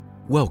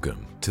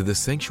Welcome to the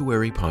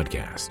Sanctuary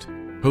Podcast,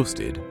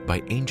 hosted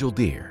by Angel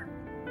Deer.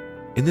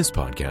 In this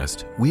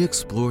podcast, we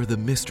explore the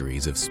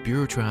mysteries of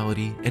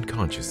spirituality and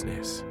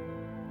consciousness.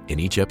 In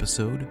each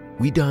episode,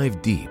 we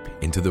dive deep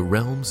into the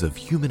realms of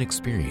human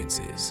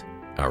experiences,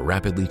 our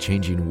rapidly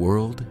changing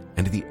world,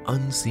 and the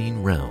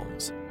unseen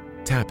realms,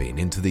 tapping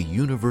into the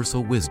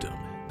universal wisdom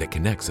that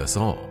connects us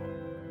all.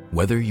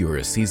 Whether you're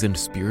a seasoned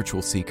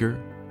spiritual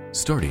seeker,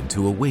 starting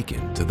to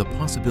awaken to the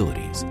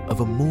possibilities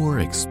of a more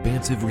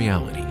expansive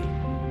reality,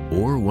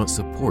 or want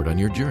support on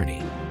your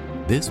journey,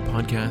 this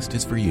podcast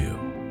is for you.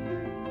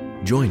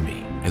 Join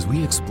me as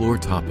we explore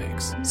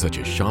topics such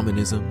as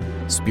shamanism,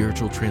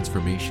 spiritual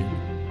transformation,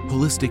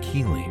 holistic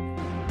healing,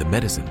 the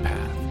medicine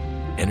path,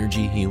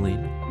 energy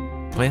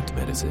healing, plant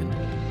medicine,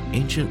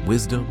 ancient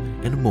wisdom,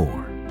 and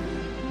more.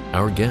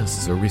 Our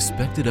guests are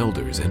respected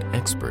elders and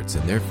experts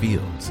in their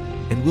fields,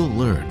 and we'll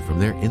learn from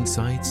their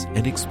insights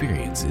and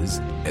experiences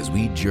as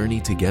we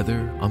journey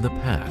together on the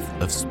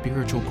path of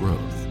spiritual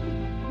growth.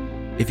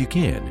 If you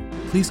can,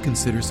 please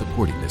consider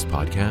supporting this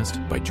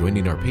podcast by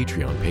joining our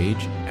Patreon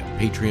page at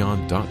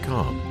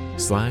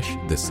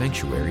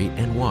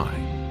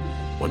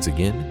patreon.com/thesanctuaryny. Once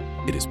again,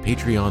 it is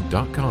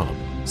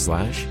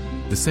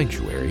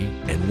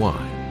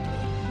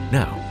patreon.com/thesanctuaryny.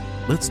 Now,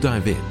 let's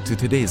dive into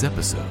today's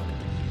episode.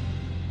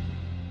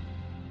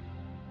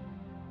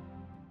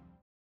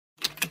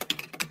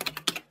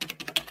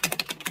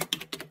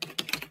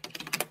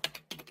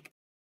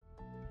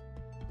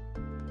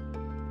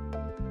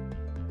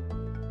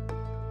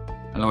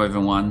 Hello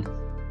everyone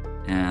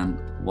and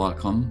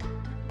welcome.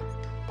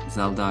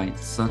 Zelda,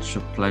 it's such a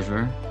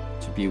pleasure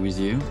to be with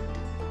you.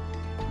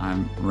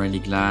 I'm really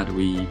glad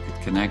we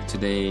could connect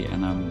today,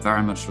 and I'm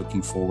very much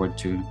looking forward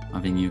to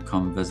having you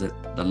come visit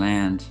the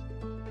land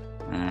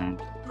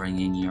and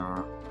bringing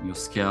your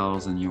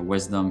skills and your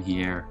wisdom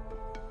here.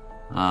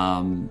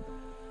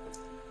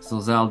 So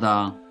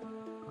Zelda,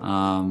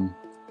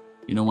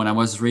 when I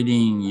was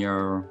reading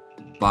your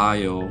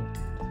bio,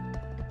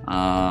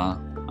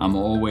 I'm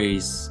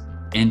always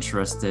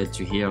interested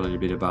to hear a little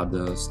bit about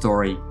the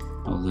story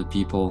of the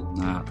people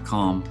that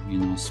come,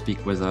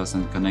 speak with us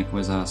and connect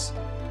with us.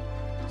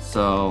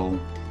 So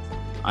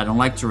I don't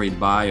like to read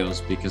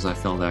bios because I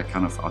feel they're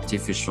kind of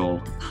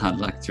artificial. I'd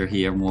like to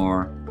hear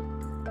more,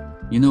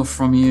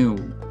 from you.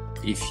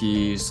 If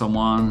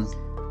someone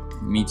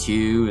meet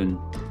you and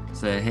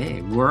say,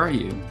 "Hey, who are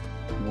you?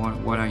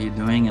 What are you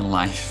doing in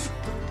life?"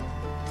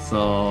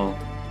 So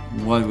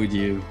what would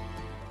you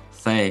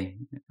say?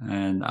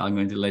 And I'm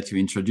going to let you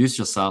introduce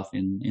yourself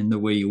in the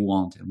way you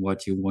want and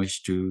what you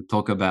wish to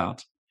talk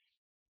about.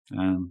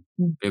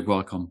 Big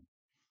welcome.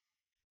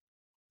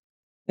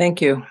 Thank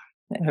you.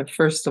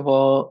 First of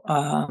all,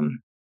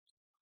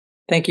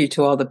 thank you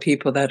to all the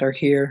people that are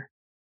here,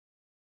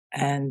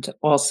 and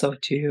also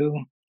to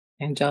you,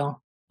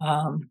 Angel.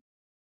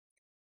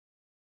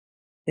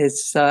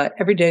 It's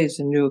every day is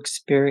a new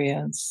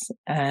experience,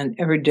 and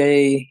every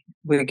day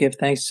we give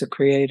thanks to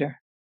Creator.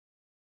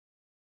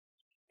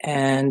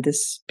 And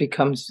this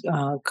comes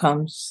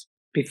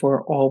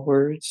before all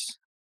words,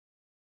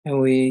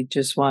 and we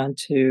just want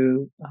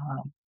to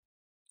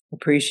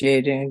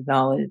appreciate and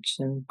acknowledge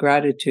and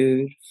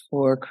gratitude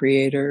for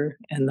Creator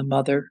and the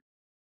Mother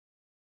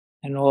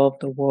and all of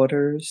the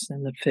waters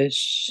and the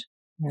fish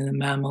and the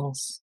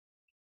mammals.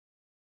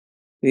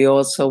 We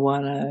also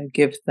want to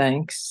give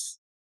thanks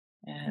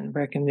and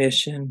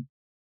recognition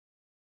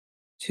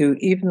to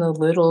even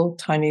the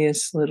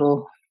tiniest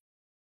little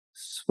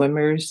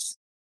swimmers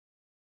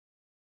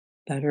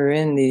that are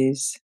in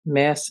these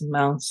mass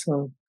amounts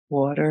of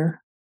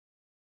water,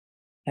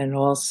 and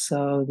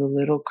also the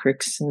little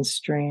creeks and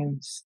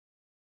streams,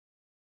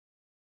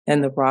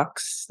 and the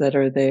rocks that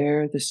are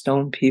there, the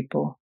stone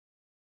people,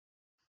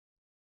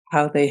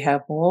 how they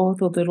have all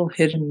the little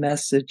hidden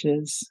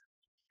messages,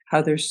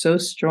 how they're so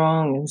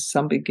strong in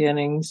some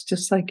beginnings,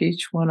 just like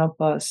each one of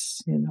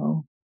us,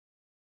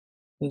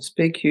 those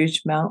big,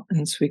 huge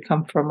mountains, we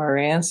come from our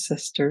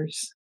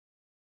ancestors.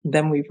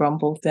 Then we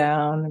rumble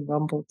down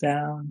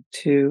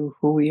to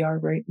who we are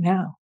right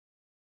now.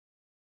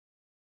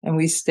 And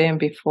we stand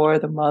before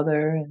the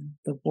Mother and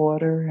the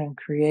water and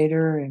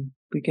Creator, and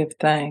we give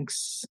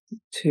thanks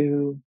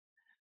to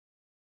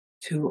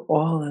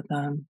all of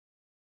them.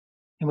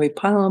 And we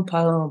pile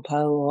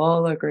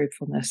all our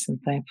gratefulness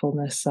and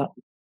thankfulness up.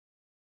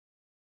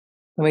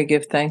 And we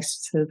give thanks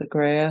to the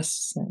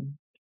grass and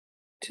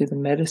to the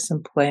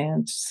medicine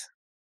plants,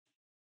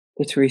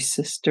 the three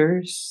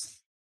sisters,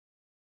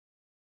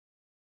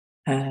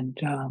 and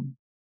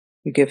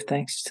we give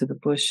thanks to the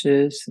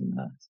bushes and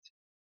the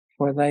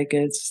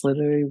four-legged,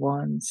 slithery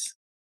ones,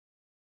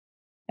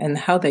 and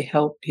how they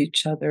help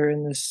each other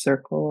in this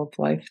circle of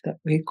life that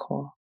we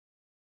call.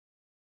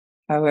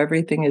 How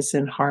everything is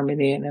in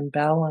harmony and in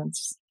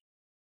balance.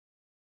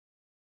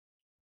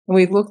 And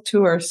we look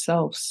to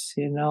ourselves,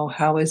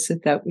 how is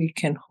it that we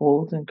can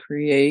hold and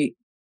create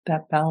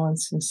that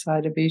balance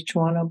inside of each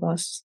one of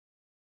us?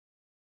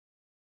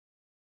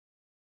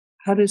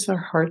 How does our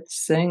heart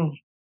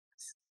sing?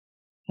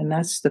 And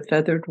that's the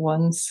feathered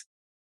ones.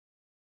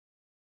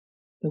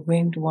 the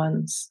winged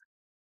ones,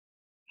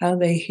 how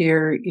they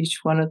hear each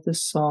one of the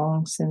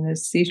songs, and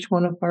it's each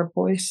one of our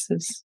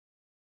voices.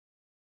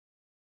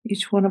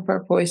 Each one of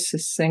our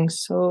voices sings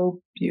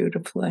so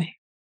beautifully.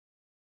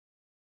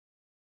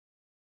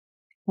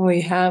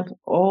 We have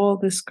all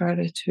this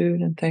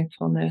gratitude and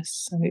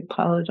thankfulness, and we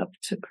pile it up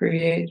to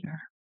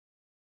Creator.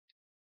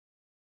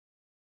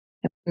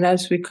 And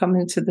as we come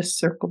into this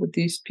circle with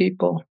these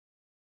people,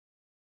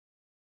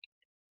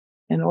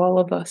 and all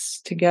of us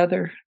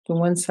together, the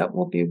ones that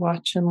will be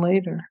watching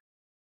later,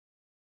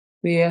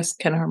 we ask,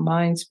 can our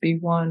minds be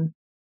one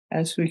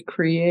as we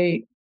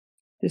create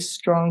this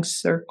strong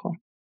circle?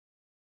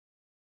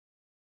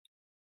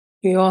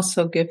 We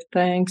also give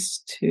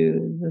thanks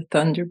to the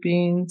thunder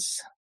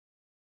beings,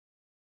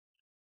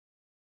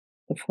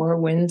 the four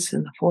winds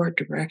in the four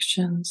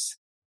directions.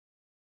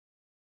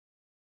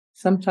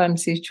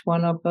 Sometimes each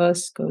one of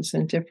us goes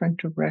in different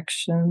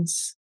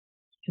directions,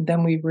 and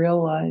then we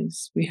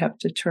realize we have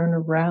to turn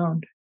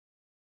around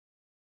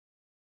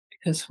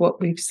because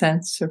what we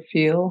sense or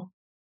feel,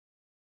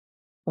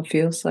 what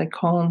feels like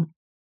home.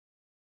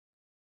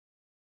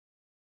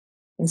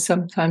 And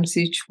sometimes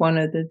each one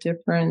of the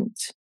different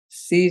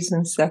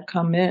seasons that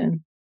come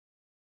in,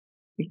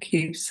 it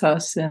keeps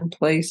us in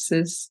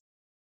places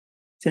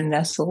to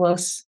nestle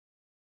us,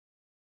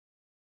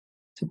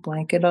 to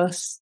blanket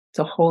us,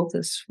 to hold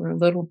us for a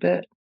little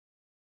bit,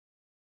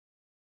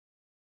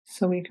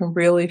 so we can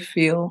really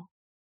feel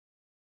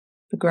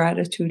the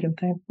gratitude and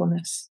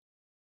thankfulness.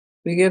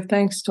 We give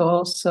thanks to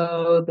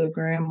also the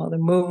grandmother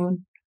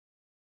moon,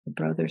 the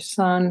brother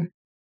sun,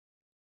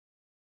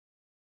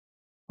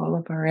 all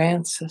of our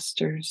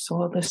ancestors,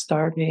 all the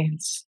star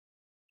beings.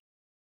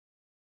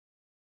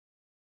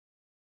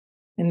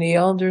 And the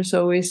elders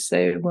always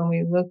say when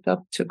we look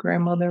up to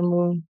grandmother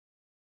moon,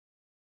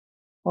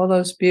 all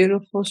those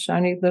beautiful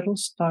shiny little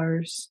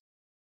stars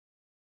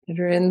that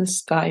are in the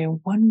sky, and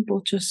one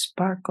will just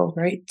sparkle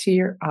right to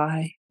your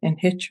eye and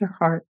hit your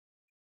heart.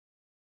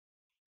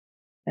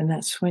 And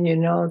that's when you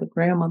know the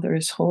grandmother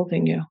is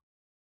holding you,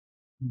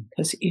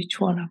 because each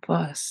one of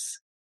us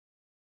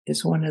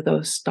is one of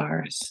those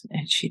stars,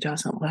 and she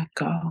doesn't let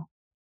go.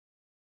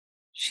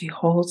 She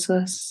holds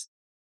us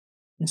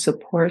and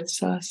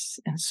supports us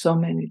in so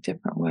many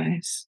different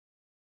ways,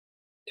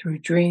 through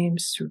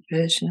dreams, through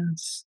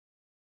visions,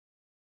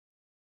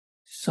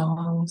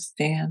 songs,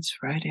 dance,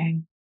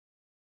 writing,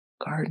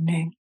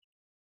 gardening.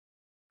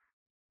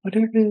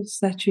 Whatever it is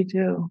that you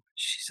do,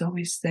 she's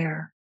always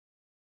there,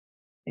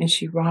 and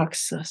she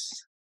rocks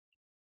us.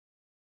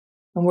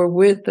 And we're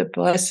with the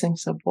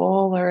blessings of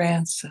all our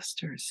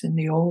ancestors, and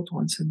the old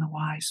ones and the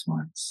wise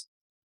ones.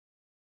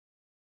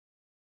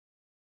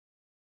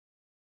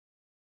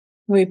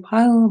 We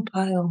pile and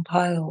pile and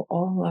pile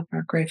all of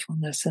our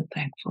gratefulness and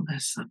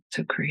thankfulness up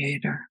to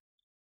Creator.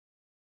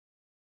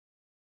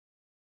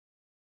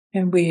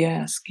 And we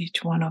ask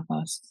each one of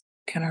us,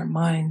 can our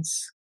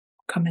minds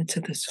come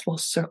into this full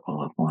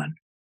circle of one?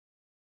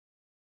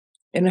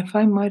 And if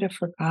I might have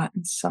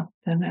forgotten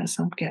something as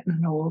I'm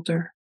getting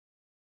older,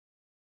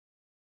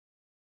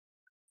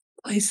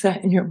 place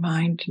that in your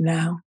mind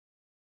now,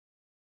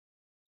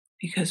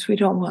 because we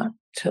don't want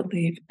to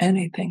leave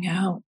anything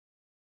out.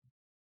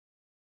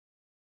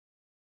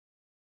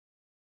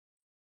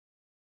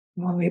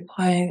 When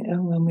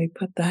we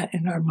put that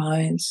in our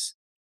minds,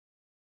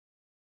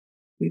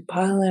 we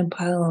pile and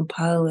pile and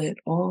pile it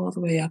all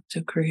the way up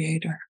to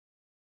Creator.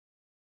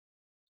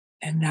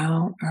 And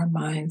now our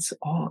minds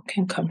all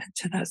can come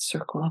into that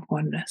circle of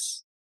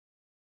oneness.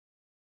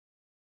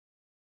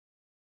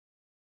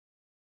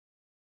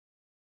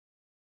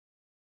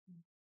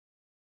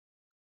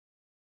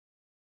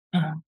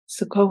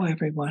 So go,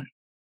 everyone.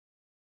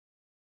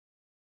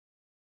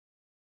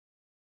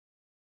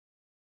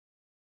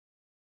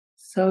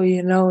 So,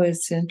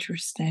 it's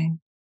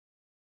interesting.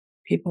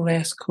 People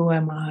ask, who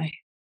am I?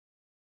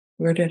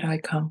 Where did I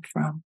come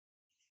from?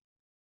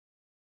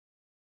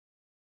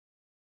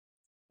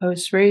 I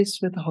was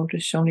raised with the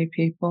Haudenosaunee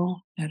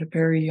people at a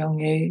very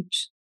young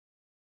age.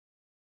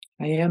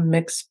 I am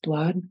mixed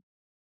blood,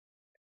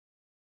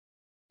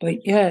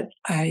 but yet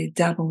I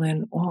dabble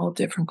in all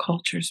different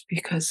cultures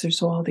because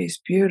there's all these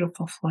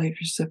beautiful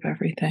flavors of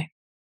everything.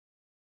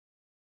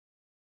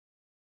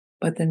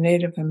 But the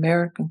Native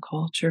American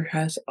culture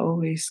has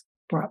always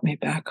brought me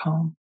back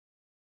home.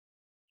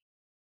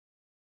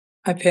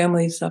 My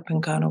family's up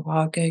in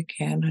Kahnawaka,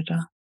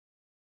 Canada.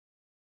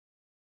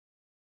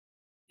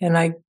 And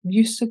I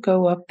used to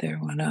go up there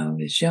when I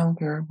was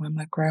younger, when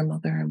my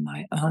grandmother and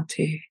my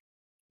auntie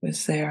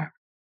was there.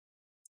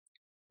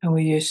 And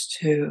we used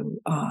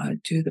to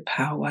do the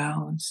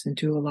powwows and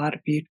do a lot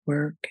of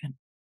beadwork and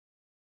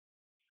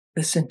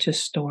listen to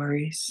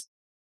stories.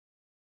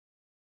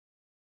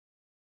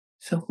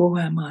 So who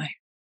am I?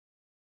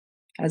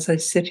 As I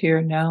sit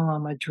here now,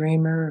 I'm a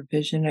dreamer, a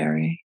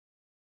visionary.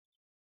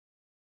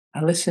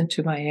 I listen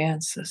to my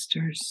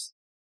ancestors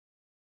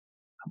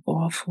of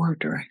all four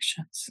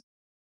directions.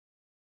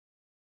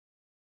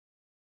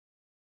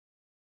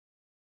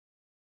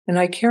 And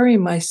I carry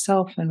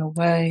myself in a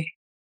way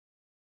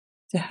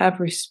to have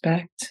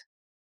respect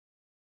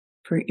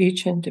for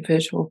each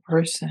individual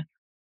person.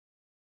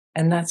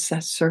 And that's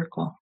that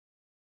circle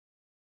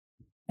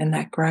and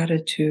that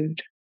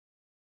gratitude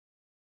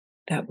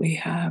that we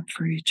have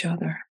for each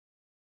other.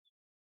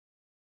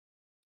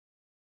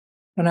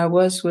 When I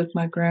was with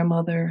my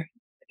grandmother,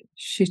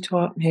 she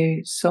taught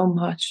me so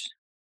much.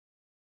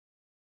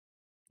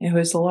 It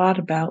was a lot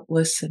about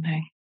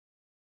listening,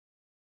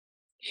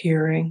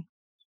 hearing.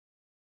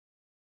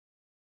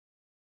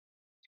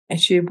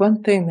 And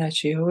one thing that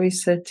she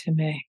always said to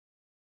me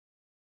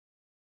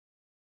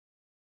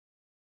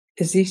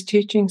is these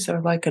teachings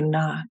are like a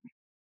knot,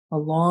 a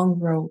long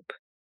rope.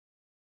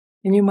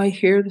 And you might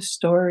hear the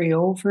story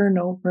over and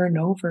over and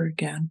over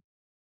again.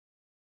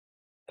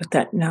 But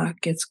that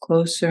knot gets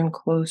closer and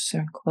closer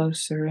and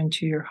closer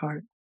into your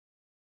heart.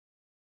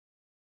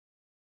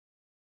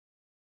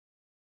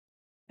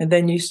 And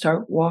then you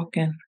start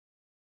walking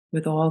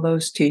with all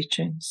those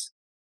teachings.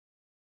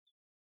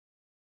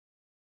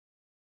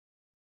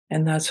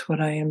 And that's what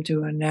I am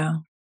doing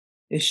now,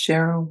 is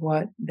sharing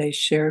what they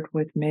shared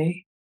with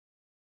me.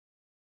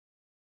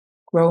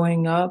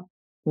 Growing up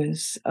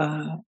was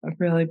a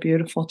really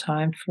beautiful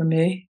time for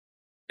me,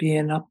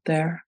 being up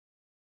there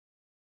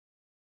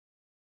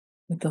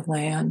with the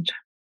land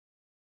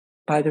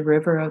by the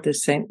river of the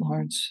St.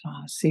 Lawrence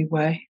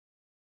Seaway.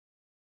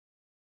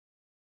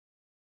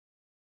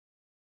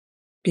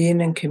 Being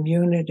in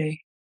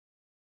community.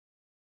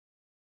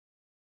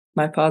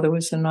 My father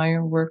was an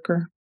iron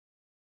worker.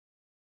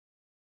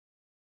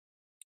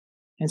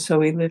 And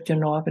so he lived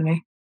in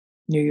Albany,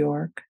 New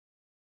York.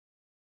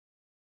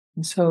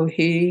 And so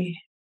he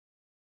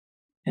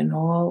and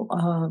all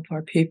of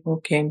our people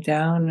came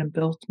down and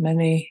built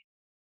many,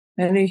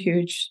 many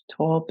huge,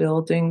 tall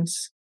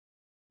buildings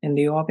in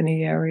the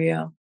Albany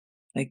area,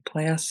 Lake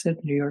Placid,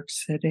 New York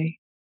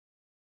City.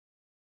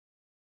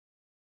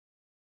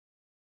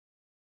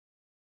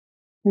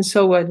 And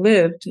so I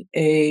lived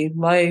a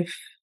life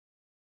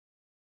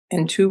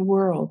in two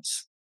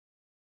worlds.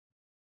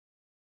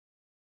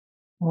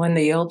 When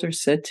the elder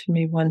said to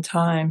me one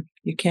time,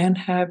 you can't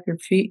have your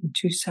feet in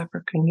two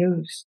separate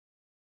canoes.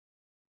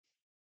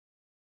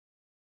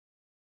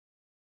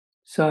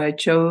 So I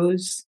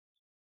chose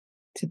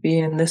to be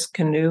in this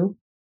canoe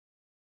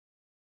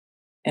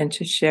and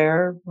to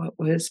share what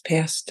was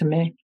passed to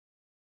me.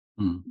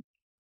 Mm.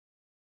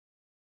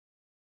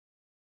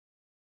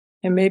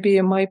 And maybe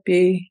it might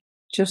be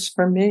just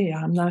for me,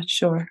 I'm not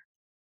sure.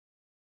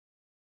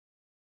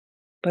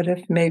 But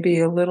if maybe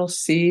a little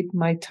seed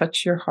might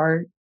touch your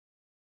heart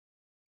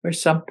or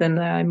something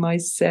that I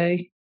might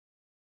say,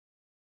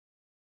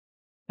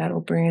 that'll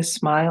bring a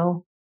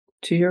smile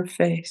to your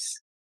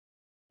face.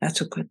 That's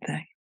a good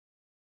thing.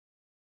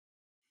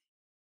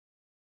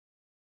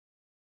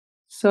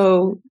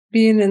 So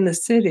being in the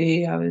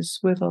city, I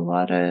was with a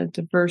lot of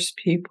diverse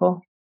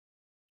people.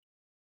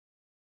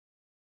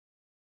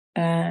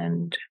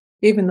 And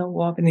even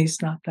though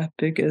Albany's not that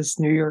big as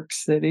New York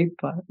City,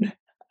 but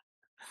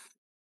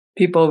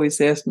people always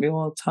ask me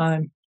all the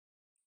time,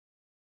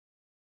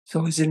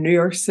 so is it New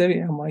York City?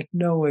 I'm like,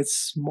 no, it's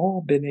small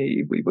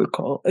Albany, we would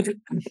call it.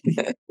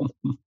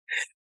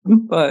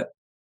 But,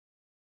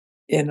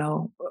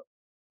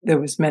 there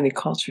was many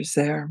cultures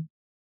there.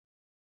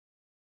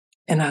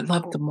 And I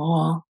loved them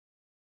all.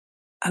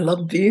 I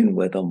love being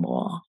with them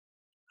all.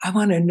 I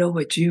want to know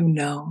what you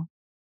know.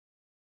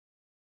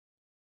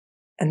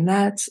 And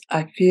that's,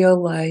 I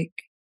feel like,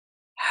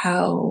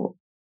 how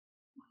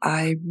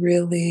I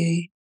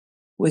really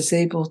was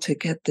able to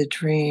get the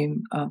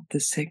dream of the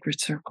sacred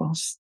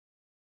circles,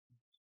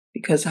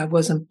 because I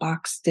wasn't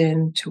boxed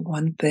into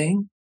one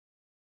thing,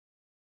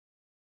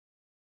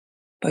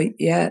 but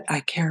yet I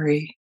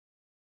carry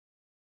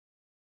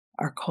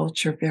our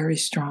culture very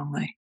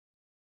strongly.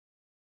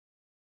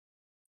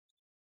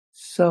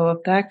 So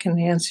if that can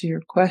answer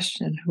your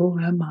question, who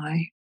am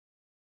I?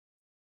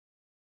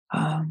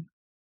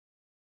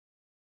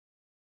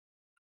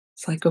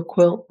 It's like a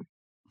quilt.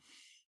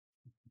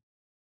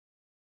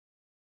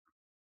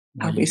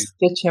 How Well, we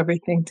stitch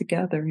everything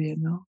together,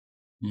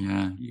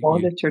 yeah, all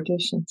the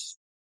traditions.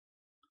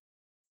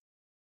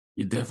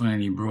 you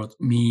definitely brought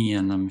me,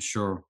 and I'm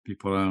sure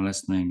people are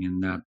listening, in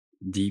that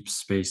deep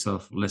space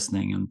of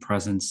listening and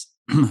presence.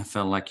 I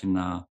felt like in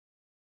a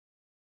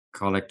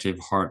collective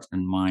heart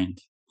and mind,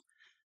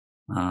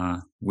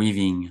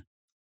 weaving.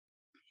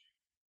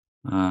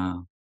 Uh,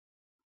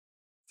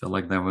 felt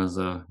like there was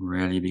a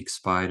really big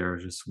spider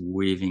just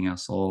weaving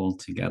us all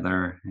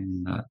together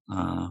in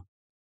that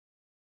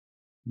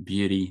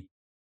beauty.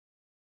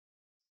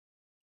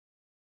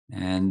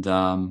 And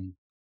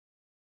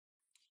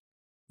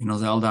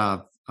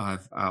Zelda, I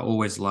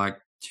always like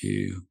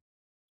to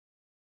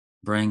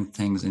bring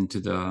things into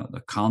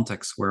the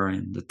context we're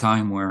in, the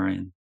time we're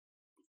in.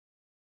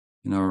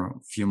 A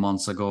few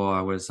months ago,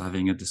 I was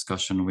having a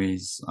discussion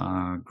with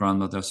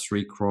grandmother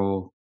Three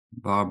Crow,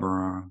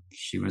 Barbara.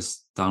 She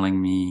was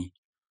telling me,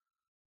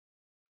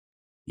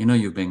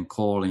 you've been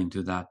called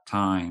into that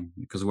time,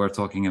 because we're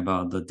talking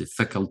about the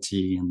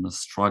difficulty and the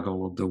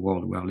struggle of the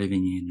world we're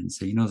living in, and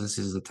say, this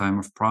is the time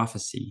of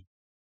prophecy.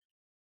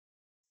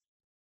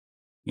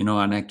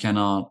 and I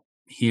cannot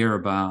hear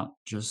about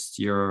just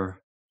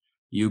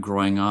you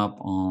growing up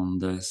on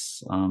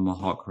this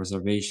Mohawk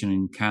reservation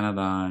in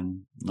Canada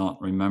and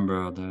not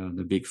remember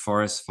the big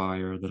forest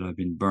fire that have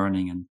been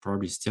burning and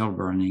probably still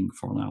burning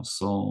for now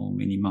so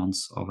many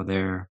months over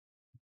there.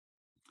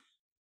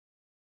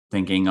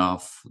 Thinking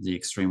of the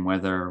extreme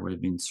weather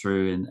we've been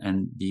through,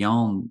 and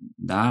beyond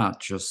that,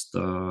 just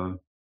the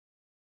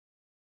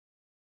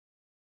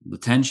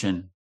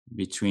tension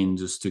between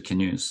those two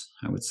canoes,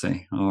 I would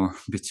say, or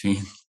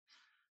between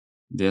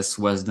this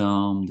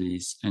wisdom,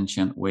 this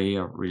ancient way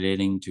of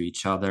relating to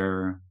each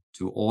other,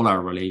 to all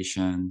our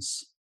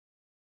relations,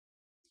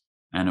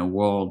 and a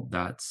world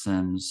that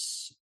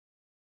seems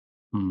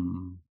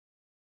hmm,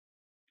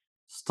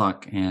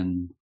 stuck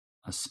in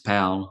a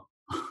spell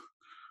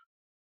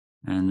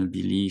and a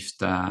belief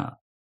that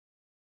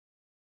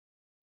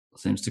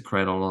seems to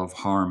create a lot of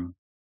harm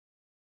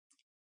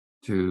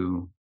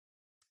to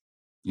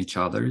each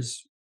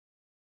other's,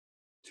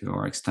 to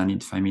our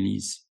extended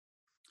families.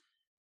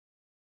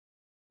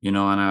 And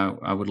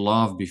I would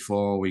love,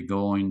 before we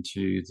go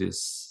into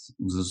this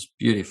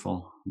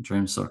beautiful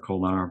dream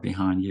circle that are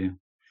behind you,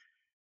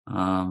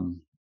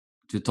 um,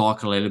 to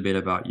talk a little bit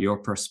about your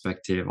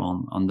perspective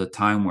on the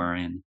time we're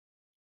in,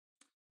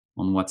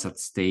 on what's at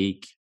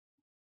stake,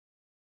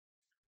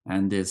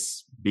 and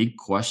this big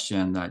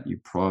question that you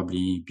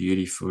probably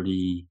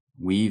beautifully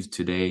weave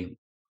today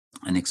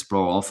and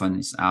explore often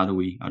is how do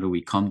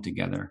we come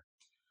together?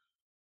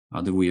 How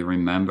do we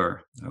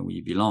remember that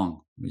we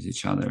belong with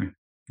each other?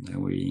 That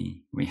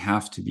we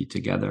have to be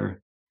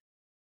together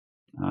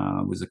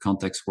with the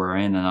context we're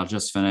in. And I'll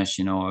just finish.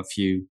 A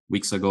few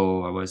weeks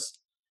ago,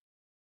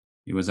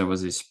 there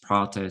was this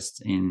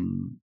protest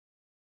in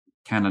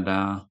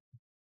Canada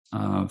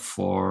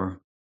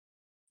for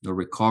the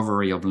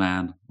recovery of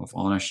land, of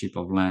ownership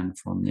of land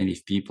from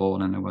Native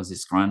people. And there was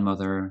this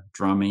grandmother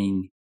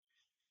drumming,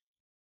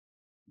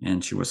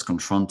 and she was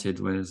confronted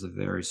with a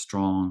very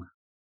strong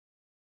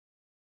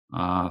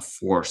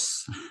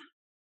force,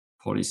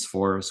 police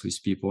force,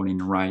 with people in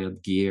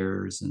riot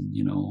gears and,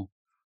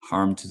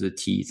 harmed to the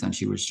teeth. And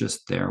she was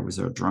just there with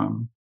her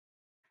drum.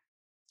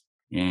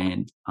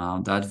 And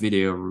that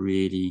video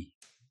really,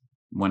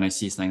 when I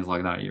see things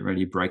like that, it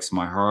really breaks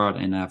my heart.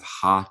 And I've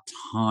had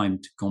time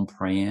to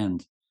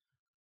comprehend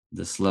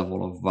this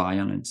level of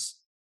violence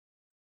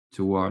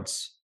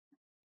towards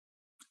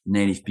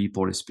Native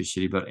people,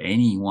 especially, but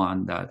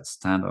anyone that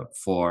stand up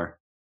for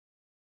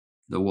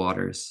the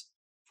waters,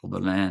 for the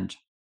land,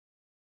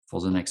 for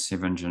the next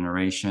 7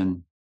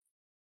 generation.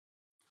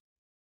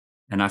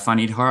 And I find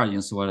it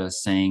hard. So what I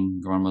was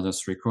saying,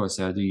 grandmother's three crows,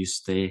 how do you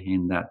stay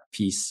in that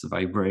peace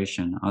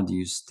vibration? How do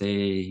you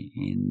stay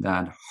in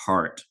that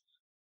heart?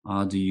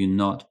 How do you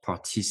not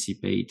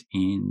participate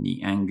in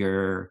the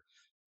anger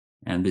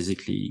and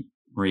basically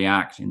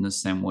react in the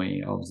same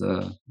way of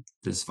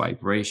this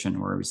vibration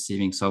we're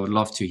receiving? So I would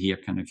love to hear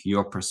kind of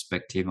your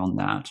perspective on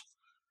that,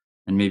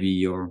 and maybe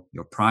your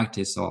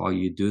practice or how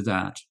you do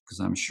that, because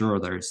I'm sure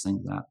there's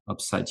things that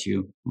upset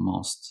you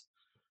most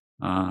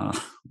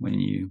when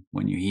you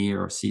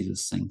hear or see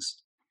these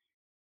things.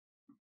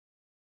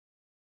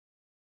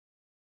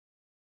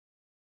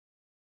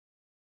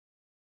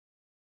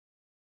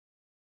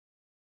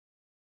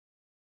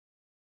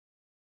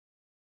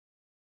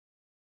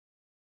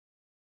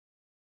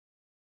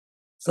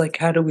 It's like,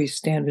 how do we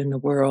stand in the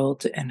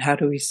world, and how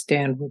do we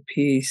stand with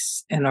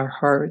peace in our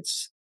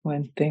hearts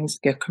when things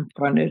get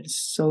confronted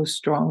so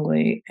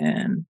strongly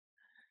and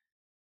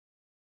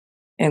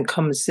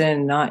comes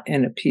in not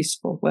in a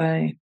peaceful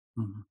way?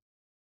 Mhm.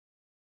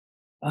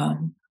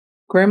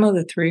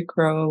 Grandmother Three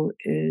Crow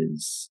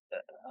is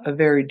a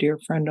very dear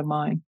friend of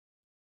mine,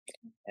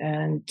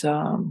 and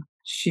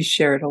she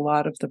shared a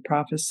lot of the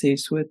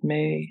prophecies with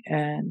me,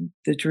 and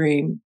the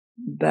dream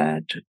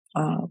that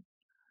uh,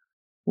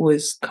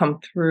 was come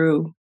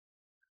through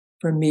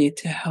for me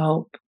to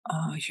help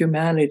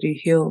humanity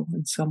heal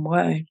in some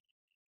way.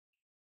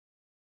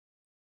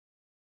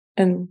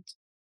 And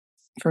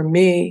for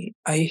me,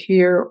 I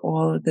hear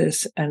all of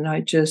this and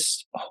I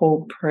just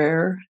hold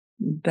prayer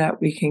that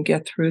we can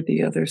get through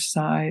the other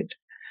side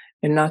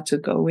and not to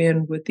go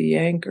in with the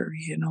anger.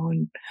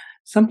 And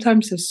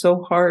sometimes it's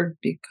so hard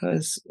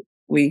because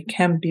we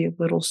can be a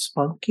little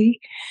spunky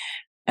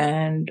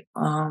and,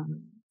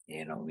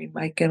 we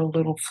might get a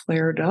little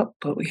flared up,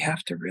 but we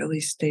have to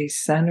really stay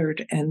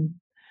centered. And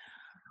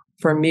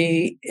for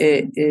me,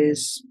 it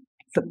is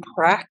the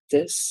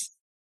practice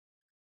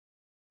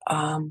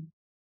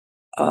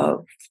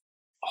of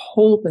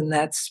holding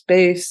that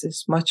space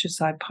as much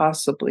as I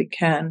possibly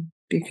can,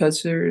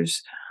 because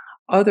there's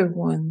other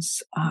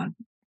ones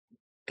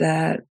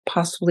that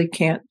possibly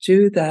can't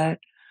do that.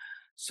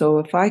 So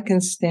if I can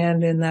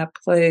stand in that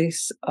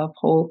place of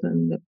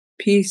holding the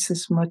peace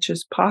as much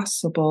as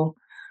possible,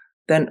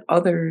 then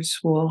others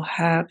will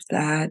have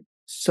that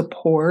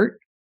support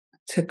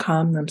to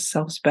calm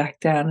themselves back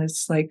down.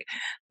 It's like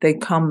they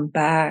come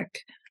back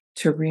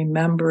to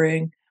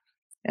remembering.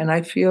 And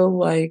I feel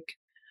like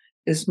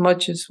as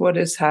much as what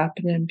is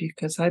happening,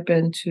 because I've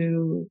been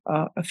to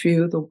a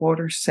few of the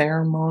water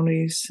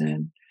ceremonies,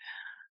 and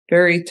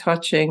very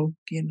touching,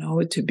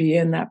 to be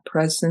in that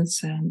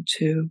presence and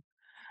to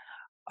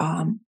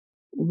um,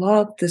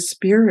 love the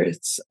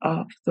spirits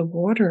of the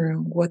water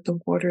and what the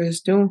water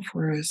is doing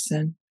for us.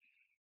 And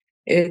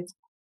it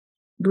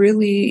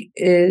really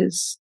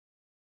is,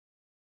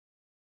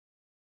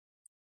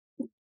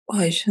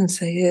 well, I shouldn't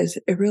say is,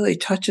 it really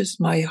touches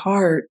my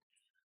heart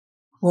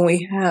when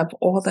we have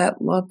all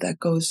that love that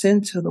goes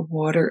into the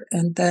water,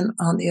 and then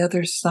on the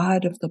other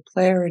side of the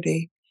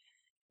polarity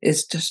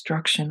is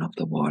destruction of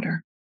the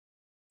water.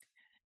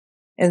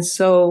 And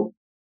so,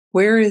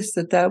 where is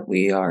it that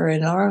we are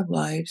in our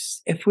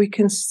lives? If we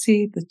can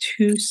see the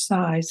two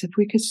sides, if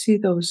we could see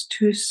those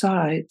two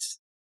sides,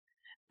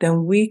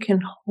 then we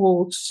can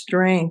hold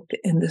strength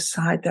in the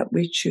side that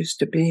we choose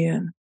to be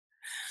in.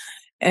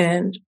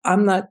 And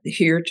I'm not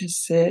here to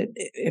say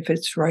if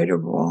it's right or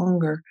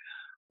wrong or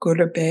good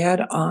or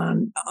bad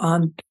on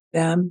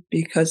them,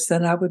 because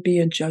then I would be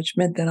in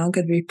judgment, then I'm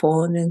going to be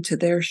falling into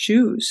their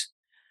shoes.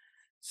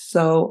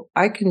 So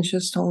I can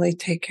just only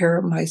take care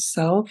of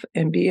myself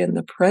and be in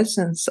the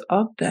presence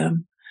of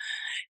them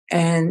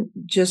and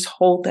just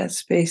hold that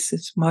space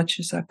as much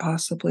as I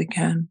possibly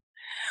can.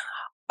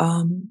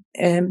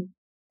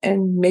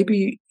 And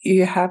maybe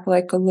you have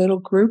like a little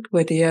group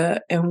with you,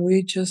 and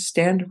we just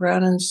stand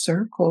around in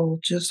circle,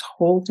 just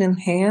holding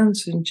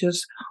hands and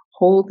just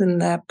holding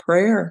that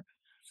prayer,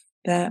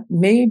 that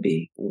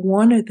maybe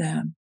one of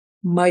them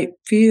might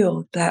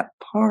feel that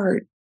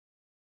part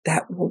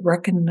that will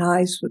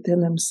recognize within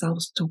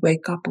themselves to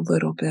wake up a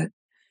little bit.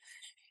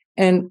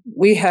 And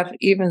we have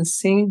even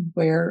seen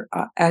where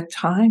at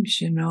times,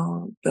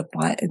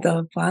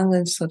 the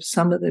violence of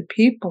some of the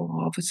people,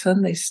 all of a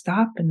sudden they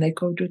stop and they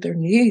go to their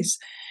knees,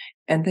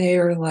 and they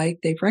are like,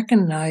 they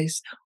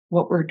recognize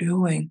what we're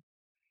doing.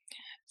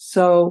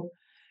 So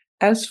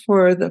as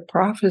for the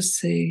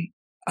prophecy,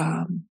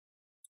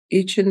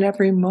 each and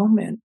every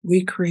moment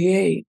we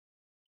create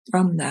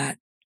from that.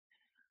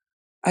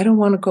 I don't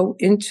want to go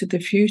into the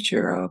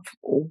future of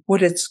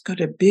what it's going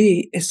to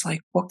be. It's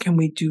like, what can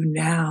we do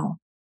now?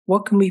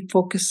 What can we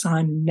focus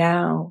on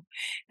now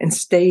and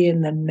stay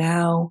in the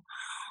now,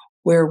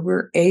 where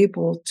we're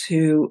able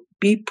to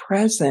be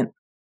present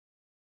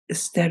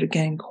instead of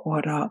getting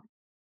caught up?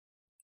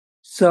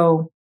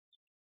 So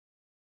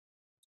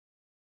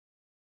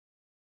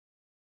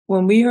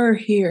when we are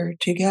here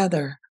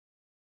together,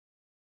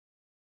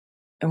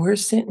 and we're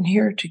sitting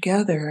here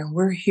together and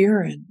we're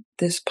hearing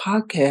this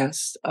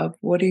podcast of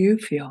what do you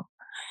feel?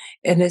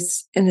 And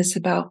it's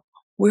about,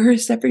 where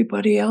is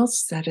everybody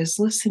else that is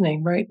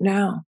listening right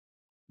now?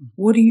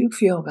 What do you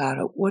feel about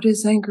it? What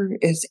is anger?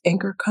 Is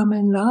anger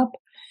coming up?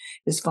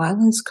 Is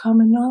violence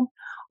coming up?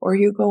 Or are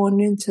you going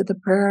into the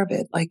prayer of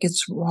it like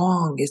it's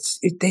wrong?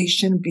 They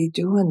shouldn't be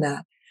doing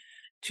that.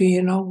 Do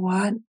you know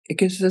what? It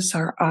gives us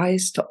our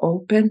eyes to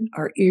open,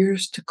 our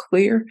ears to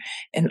clear,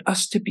 and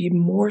us to be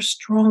more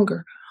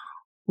stronger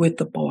with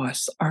the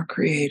boss, our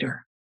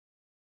creator.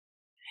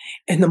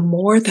 And the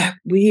more that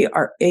we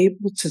are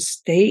able to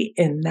stay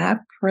in that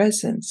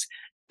presence,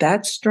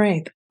 that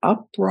strength,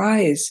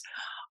 uprise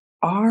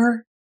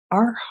our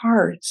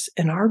hearts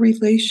and our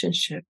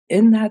relationship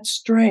in that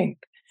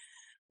strength,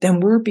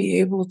 then we'll be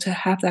able to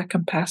have that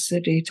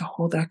capacity to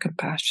hold that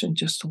compassion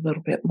just a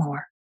little bit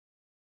more.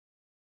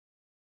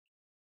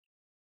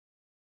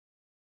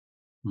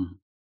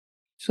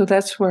 So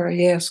that's where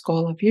I ask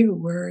all of you,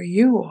 where are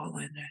you all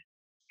in it?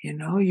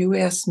 You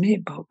asked me,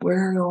 but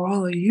where are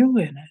all of you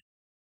in it?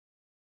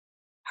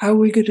 How are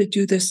we going to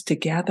do this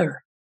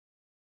together?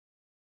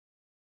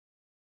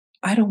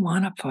 I don't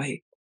want to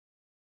fight.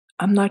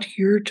 I'm not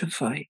here to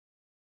fight.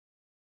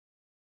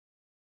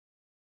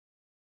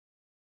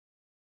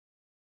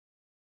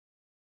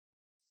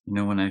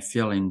 When I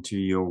feel into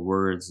your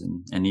words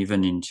and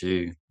even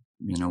into,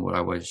 what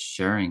I was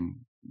sharing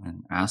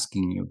and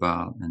asking you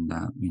about, and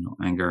that,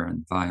 anger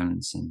and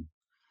violence and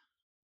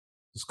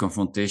this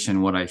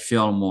confrontation, what I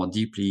feel more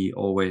deeply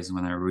always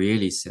when I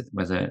really sit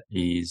with it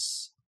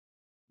is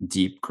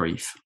deep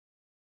grief,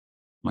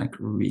 like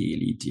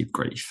really deep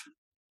grief.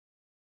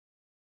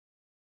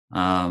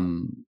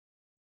 And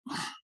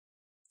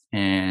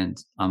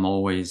I'm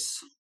always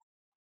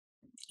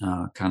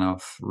kind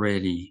of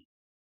really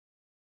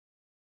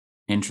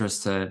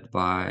interested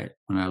by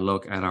when I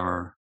look at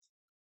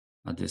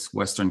this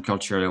Western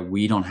culture, that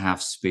we don't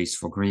have space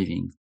for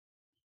grieving.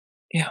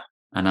 Yeah.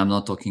 And I'm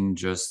not talking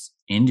just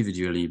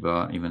individually,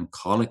 but even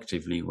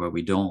collectively, where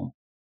we don't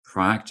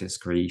practice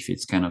grief.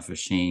 It's kind of a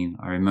shame.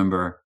 I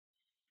remember,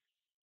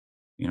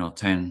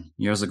 10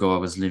 years ago, I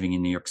was living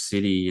in New York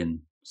City, and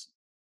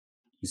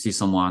you see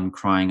someone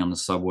crying on the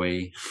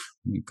subway,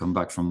 you come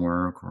back from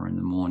work or in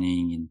the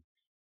morning,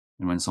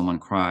 and when someone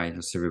cries,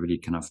 just everybody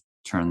kind of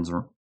turns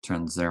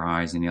their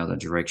eyes in the other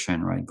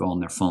direction, right? Go on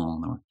their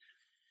phone. Or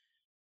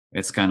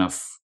it's kind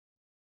of,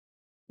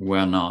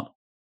 we're not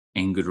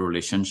in good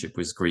relationship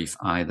with grief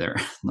either.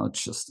 Not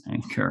just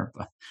anger,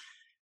 but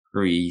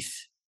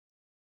grief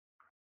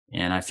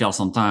And I feel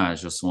sometimes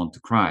I just want to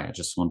cry. I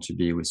just want to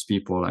be with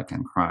people I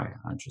can cry.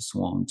 I just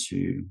want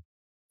to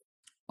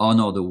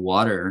honor the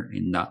water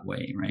in that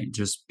way, right?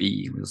 Just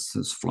be with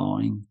this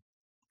flowing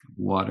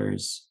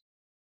waters.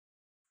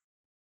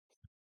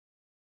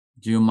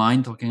 Do you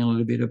mind talking a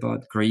little bit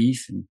about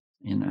grief and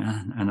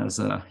as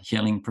a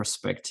healing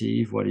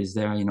perspective, what is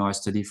there? I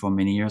studied for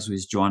many years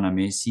with Joanna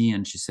Macy,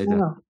 and she said that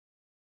Yeah.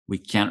 we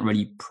can't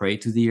really pray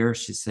to the earth,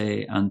 she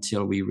said,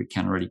 until we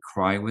can really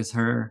cry with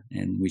her.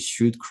 And we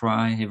should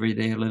cry every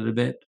day a little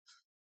bit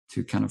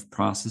to kind of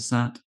process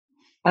that.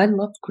 I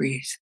love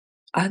grief.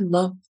 I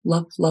love,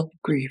 love, love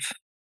grief.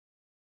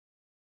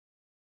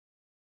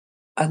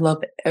 I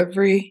love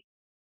every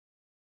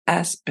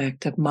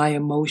aspect of my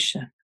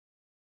emotion.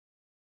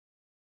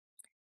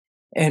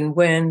 And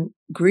when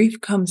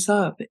grief comes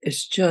up,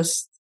 it's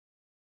just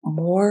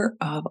more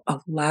of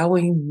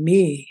allowing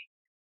me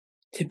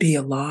to be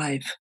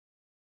alive.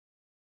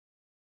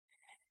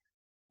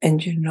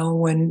 And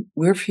when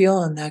we're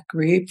feeling that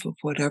grief of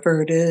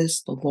whatever it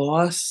is, the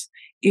loss,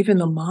 even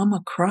the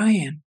mama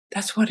crying,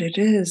 that's what it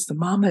is. The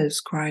mama is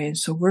crying,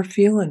 so we're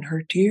feeling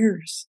her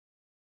tears.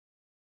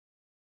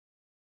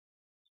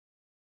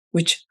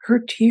 Which her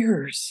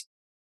tears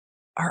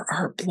are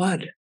our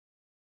blood.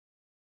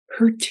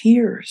 Her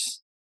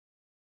tears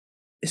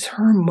is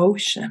her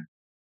emotion.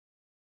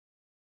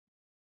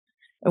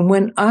 And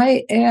when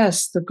I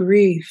ask the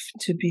grief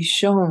to be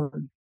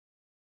shown,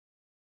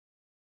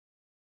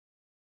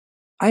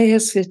 I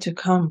ask it to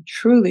come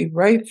truly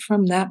right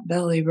from that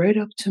belly, right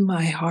up to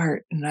my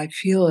heart, and I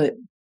feel it,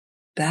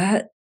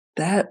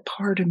 that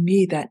part of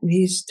me that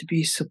needs to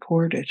be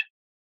supported.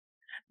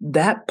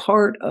 That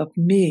part of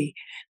me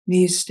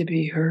needs to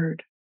be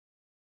heard.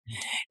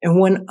 And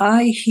when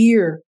I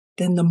hear,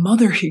 then the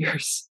mother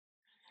hears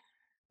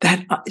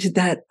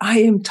that I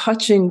am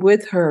touching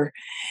with her.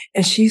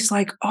 And she's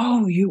like,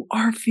 oh, you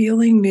are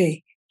feeling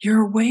me.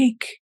 You're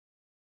awake.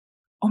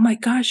 Oh my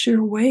gosh,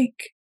 you're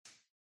awake.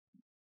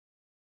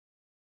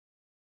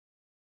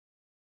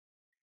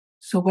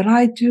 So what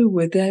I do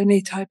with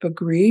any type of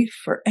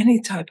grief or any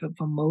type of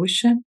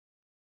emotion,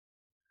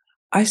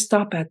 I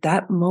stop at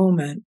that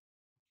moment,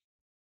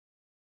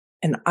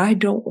 and I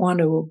don't want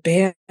to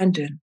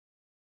abandon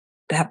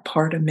that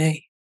part of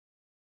me.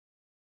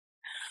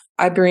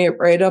 I bring it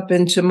right up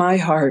into my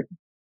heart,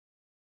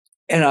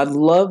 and I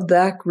love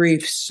that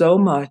grief so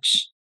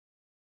much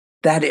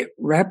that it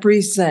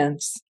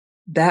represents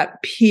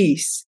that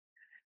peace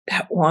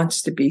that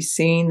wants to be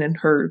seen and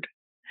heard,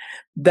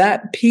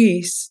 that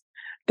peace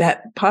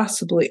that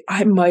possibly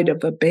I might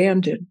have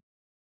abandoned,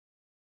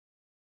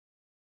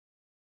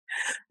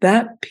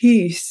 that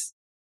peace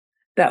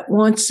that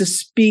wants to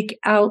speak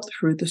out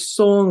through the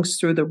songs,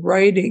 through the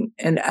writing,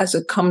 and as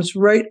it comes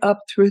right up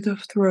through the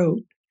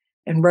throat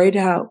and right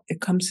out,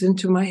 it comes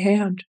into my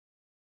hand.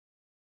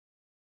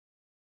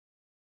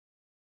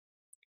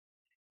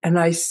 And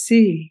I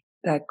see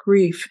that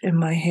grief in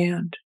my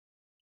hand.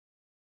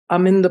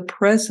 I'm in the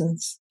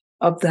presence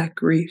of that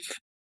grief.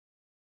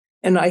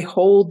 And I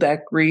hold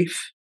that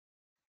grief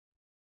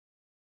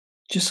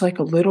just like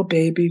a little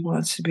baby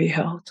wants to be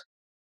held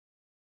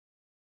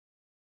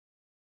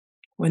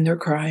when they're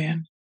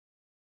crying,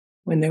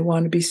 when they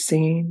want to be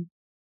seen.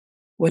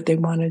 What they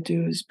want to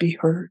do is be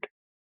heard.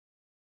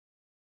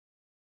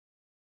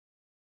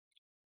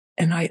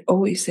 And I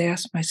always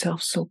ask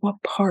myself, so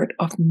what part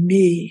of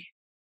me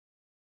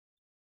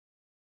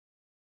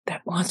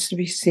that wants to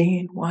be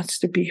seen, wants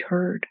to be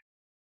heard?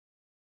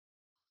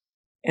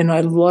 And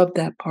I love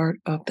that part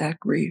of that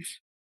grief.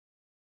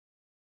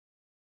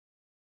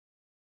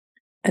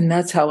 And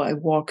that's how I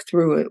walk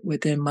through it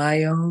within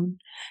my own,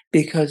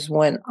 because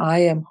when I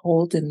am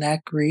holding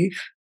that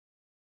grief,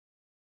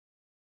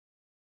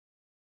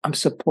 I'm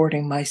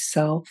supporting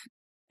myself,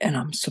 and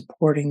I'm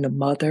supporting the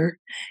mother,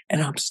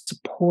 and I'm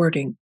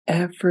supporting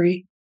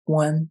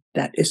everyone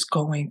that is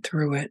going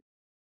through it.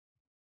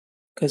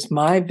 Because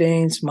my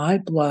veins, my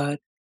blood,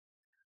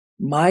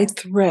 my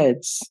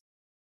threads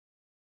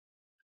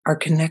are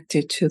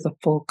connected to the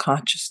full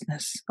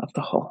consciousness of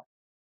the whole.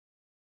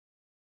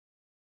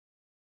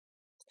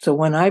 So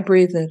when I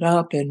breathe it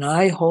up and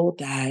I hold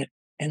that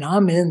and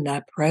I'm in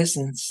that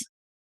presence,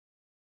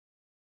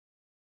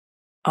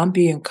 I'm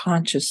being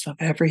conscious of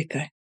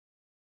everything,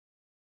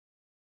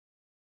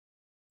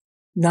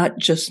 not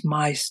just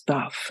my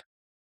stuff.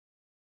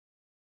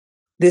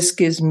 This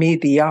gives me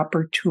the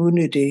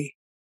opportunity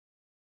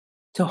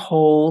to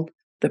hold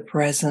the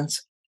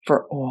presence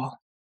for all.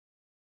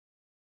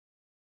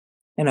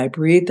 And I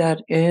breathe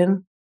that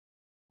in,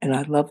 and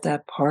I love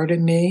that part of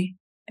me,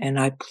 and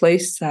I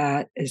place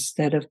that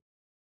instead of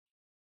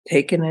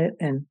taking it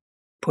and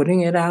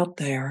putting it out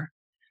there.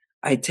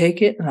 I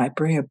take it and I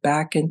bring it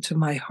back into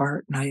my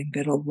heart, and I'm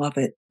going to love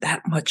it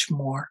that much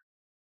more.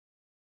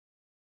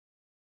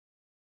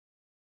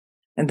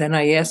 And then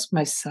I ask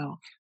myself,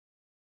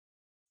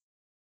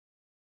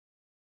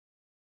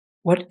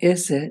 what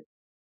is it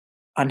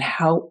on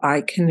how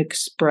I can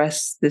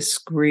express this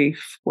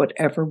grief,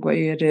 whatever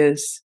way it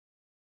is,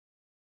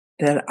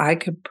 that I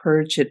could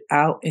purge it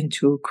out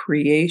into a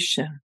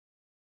creation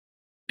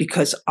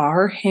because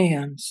our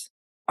hands,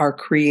 our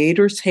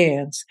Creator's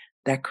hands,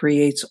 that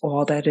creates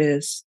all that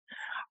is.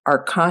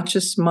 Our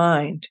conscious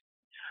mind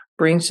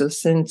brings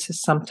us into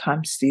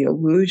sometimes the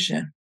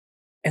illusion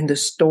and the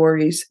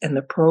stories and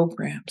the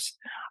programs.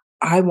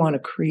 I want to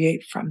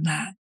create from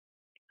that.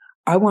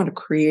 I want to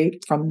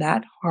create from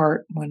that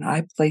heart when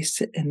I place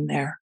it in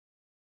there.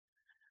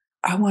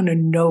 I want to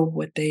know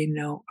what they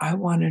know. I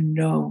want to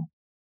know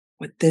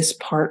what this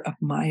part of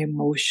my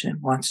emotion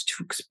wants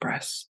to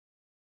express.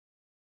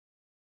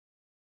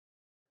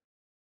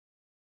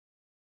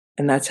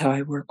 And that's how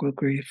I work with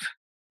grief.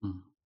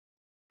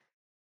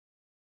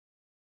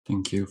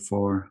 Thank you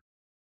for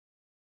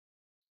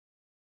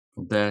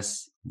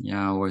this.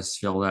 Yeah, I always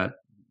feel that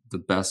the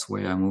best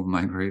way I move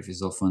my grief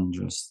is often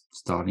just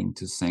starting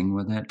to sing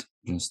with it,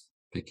 just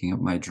picking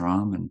up my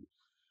drum and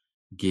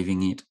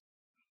giving it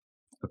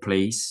a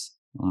place,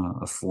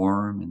 a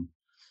form, and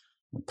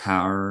a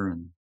power,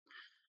 and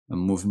a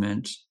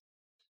movement.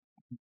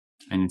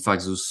 And in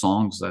fact, those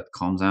songs that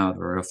comes out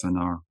very often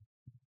are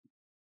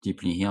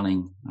deeply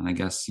healing. And I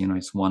guess,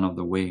 it's one of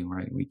the way,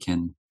 right? We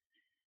can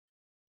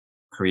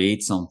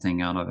create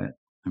something out of it.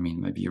 I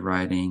mean, maybe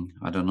writing.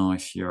 I don't know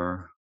if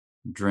your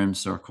dream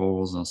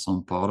circles or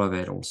some part of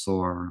it also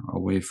are a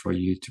way for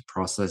you to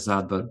process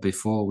that. But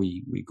before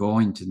we go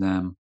into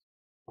them,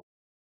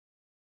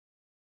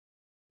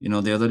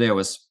 the other day I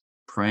was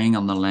praying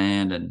on the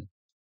land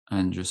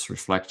and just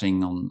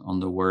reflecting on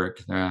the work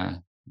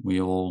that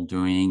we all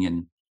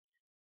doing,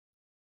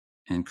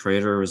 and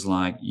Creator was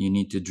like, you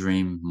need to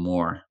dream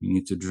more, you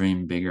need to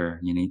dream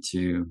bigger,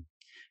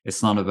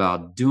 it's not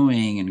about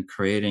doing and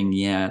creating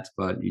yet,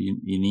 but you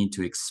need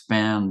to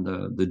expand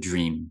the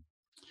dream.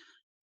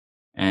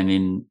 And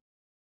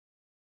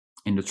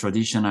in the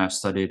tradition I've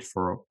studied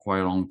for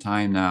quite a long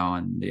time now,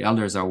 and the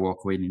elders I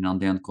work with in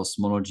Andean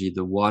cosmology,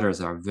 the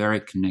waters are very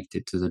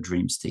connected to the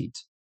dream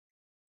state.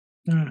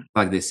 In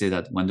fact, they say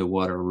that when the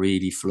water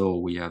really flow,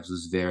 we have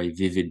those very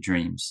vivid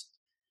dreams.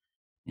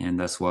 And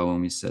that's why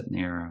when we sit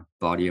near a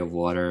body of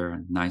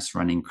water, nice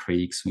running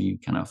creeks, we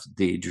kind of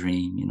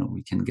daydream,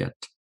 we can get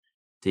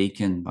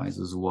taken by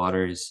those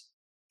waters.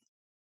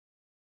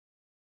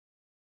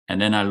 And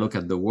then I look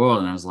at the world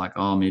and I was like,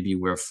 oh, maybe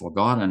we're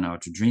forgotten how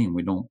to dream.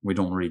 We don't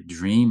really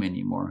dream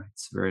anymore.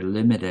 It's very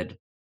limited.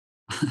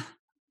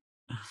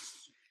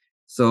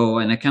 So,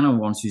 and I kind of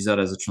want to use that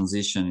as a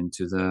transition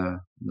into the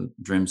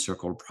Dream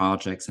Circle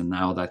projects and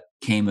how that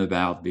came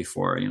about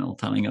before,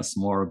 telling us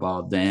more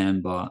about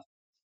them. But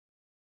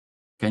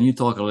can you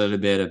talk a little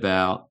bit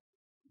about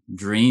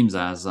dreams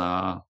as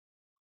our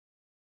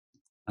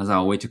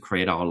way to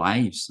create our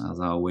lives, as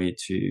our way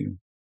to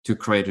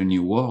create a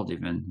new world,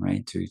 even,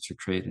 right? To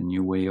create a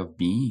new way of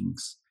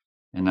beings.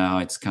 And now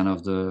it's kind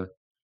of the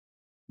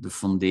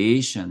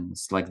foundation.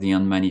 It's like the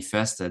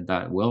unmanifested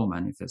that will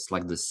manifest,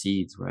 like the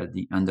seeds, right?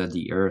 Under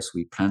the earth,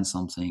 we plant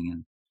something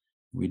and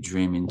we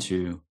dream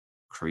into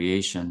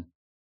creation.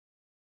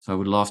 So I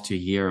would love to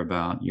hear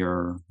about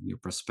your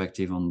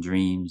perspective on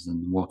dreams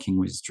and working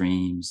with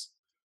dreams.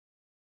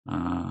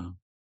 And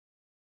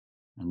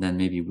then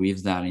maybe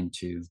weave that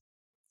into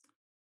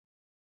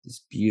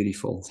these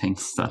beautiful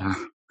things that are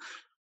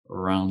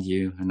around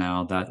you, and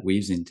how that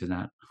weaves into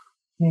that.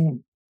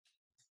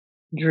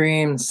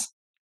 Dreams.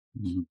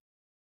 Mm-hmm.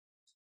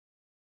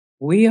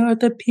 We are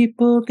the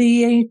people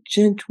the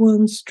ancient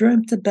ones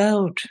dreamt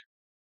about.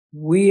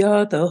 We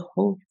are the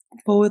hope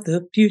for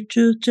the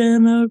future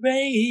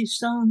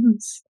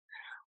generations.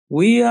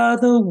 We are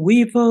the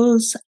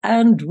weavers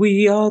and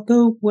we are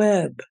the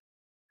web.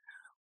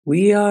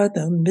 We are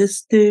the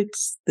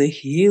mystics, the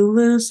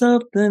healers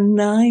of the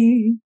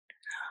night.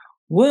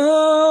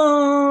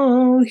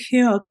 Whoa,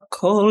 hear our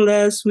call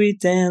as we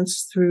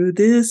dance through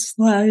this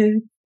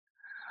life.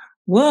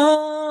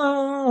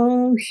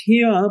 Whoa,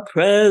 hear our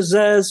prayers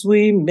as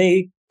we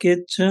make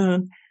it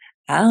turn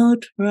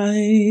out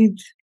right.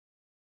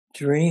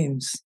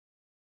 Dreams.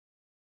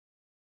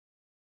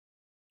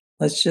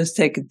 Let's just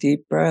take a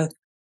deep breath.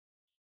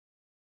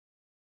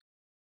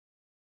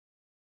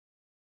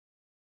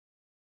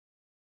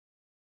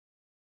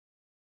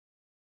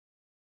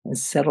 And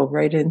settle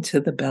right into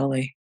the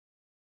belly.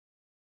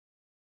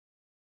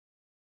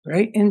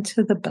 Right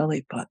into the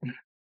belly button.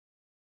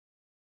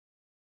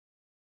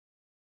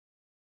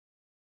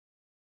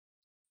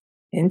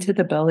 Into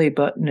the belly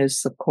button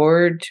is the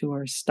cord to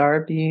our star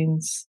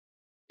beings,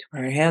 to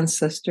our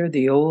ancestor,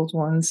 the old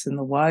ones and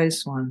the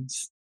wise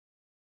ones.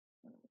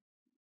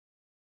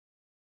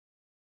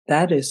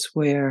 That is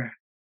where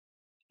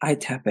I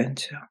tap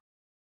into.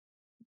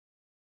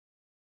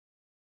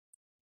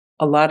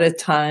 A lot of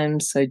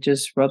times I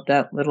just rub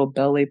that little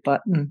belly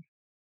button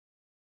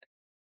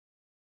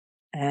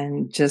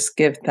and just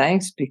give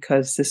thanks,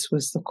 because this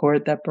was the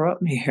cord that brought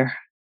me here,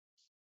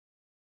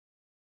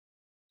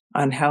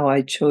 on how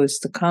I chose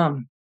to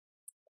come.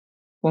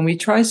 When we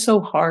try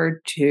so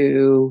hard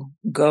to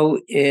go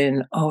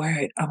in, all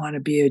right, I want to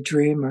be a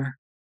dreamer.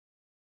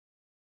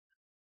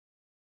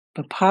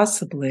 But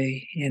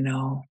possibly,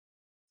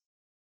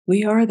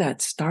 we are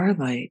that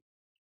starlight.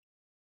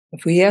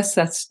 If we ask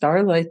that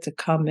starlight to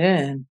come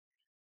in,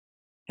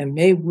 And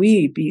may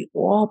we be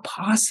all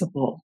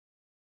possible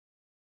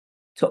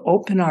to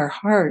open our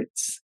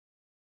hearts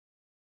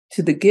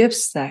to the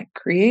gifts that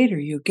Creator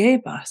you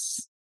gave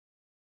us,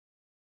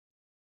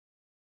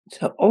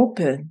 to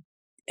open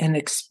and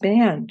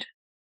expand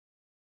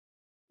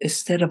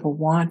instead of a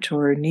want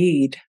or a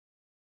need.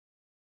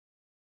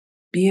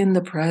 Be in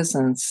the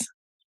presence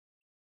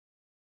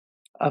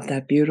of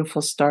that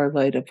beautiful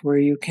starlight of where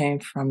you came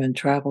from and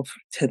travel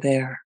to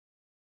there.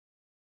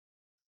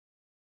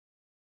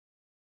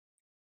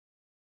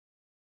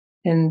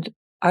 And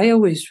I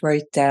always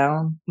write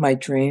down my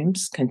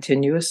dreams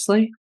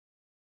continuously,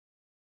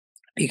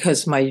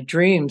 because my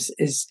dreams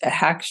is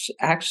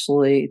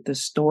actually the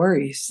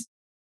stories.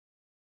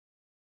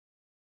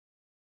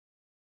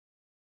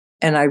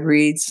 And I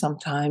read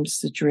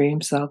sometimes the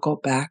dreams, I'll go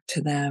back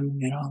to them,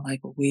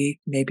 like a week,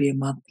 maybe a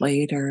month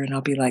later, and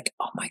I'll be like,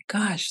 oh my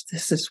gosh,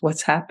 this is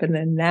what's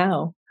happening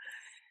now.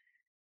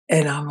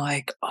 And I'm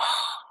like, oh,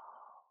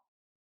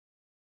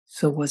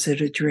 so was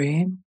it a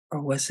dream or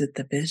was it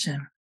the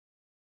vision?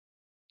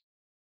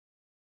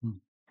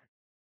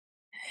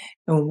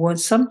 And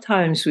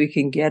sometimes we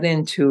can get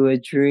into a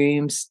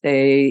dream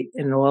state,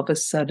 and all of a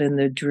sudden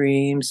the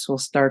dreams will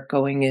start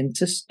going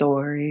into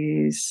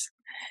stories.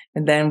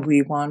 And then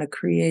we want to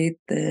create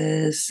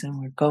this, and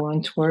we're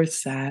going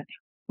towards that.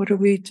 What are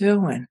we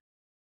doing?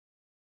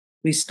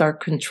 We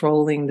start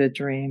controlling the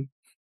dream.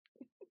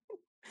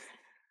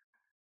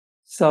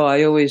 So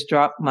I always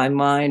drop my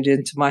mind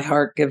into my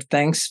heart, give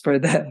thanks for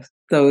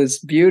those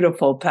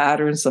beautiful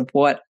patterns of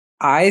what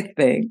I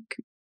think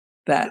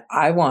that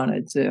I want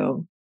to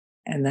do.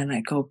 And then I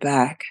go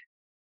back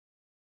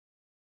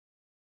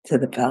to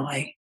the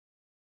belly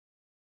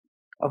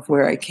of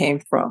where I came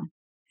from.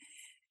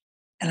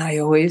 And I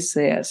always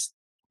ask,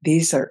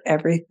 these are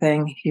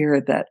everything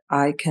here that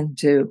I can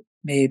do.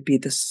 May it be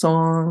the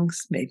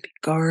songs, may it be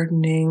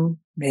gardening,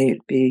 may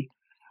it be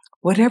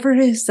whatever it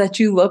is that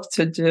you love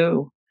to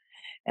do.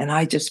 And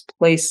I just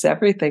place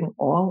everything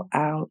all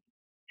out.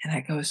 And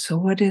I go, so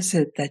what is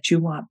it that you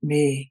want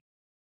me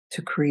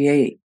to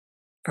create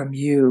from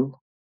you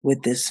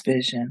with this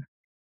vision?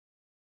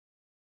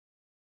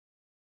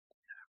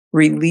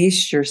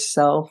 Release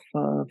yourself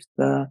of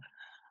the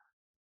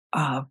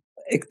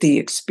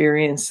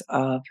experience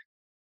of,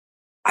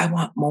 I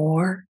want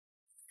more,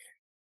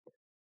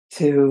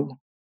 to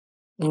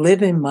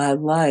live in my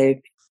life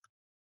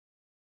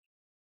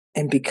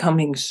and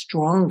becoming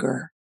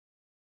stronger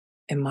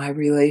in my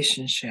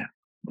relationship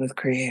with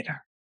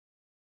Creator.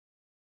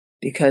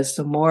 Because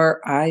the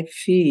more I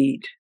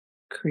feed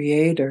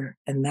Creator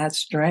and that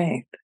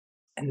strength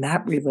and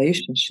that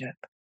relationship,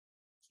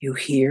 you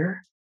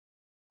hear,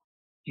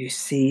 you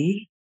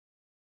see,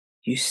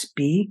 you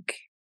speak,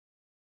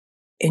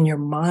 and your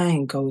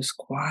mind goes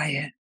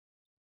quiet.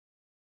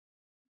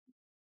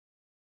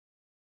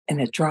 And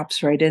it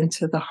drops right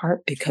into the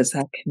heart, because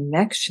that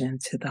connection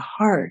to the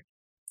heart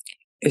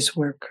is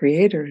where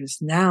Creator is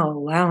now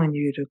allowing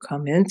you to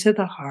come into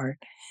the heart,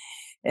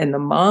 and the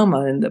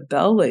mama in the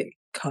belly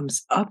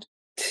comes up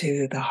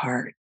to the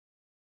heart,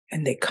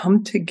 and they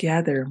come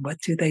together. And what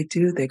do?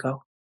 They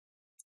go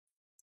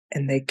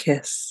and they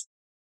kiss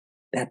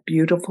that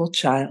beautiful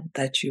child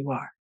that you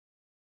are.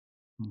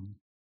 Mm-hmm.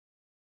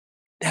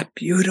 That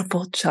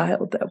beautiful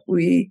child that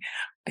we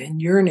have been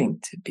yearning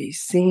to be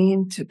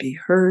seen, to be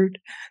heard,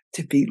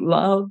 to be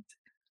loved,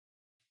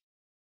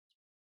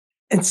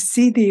 and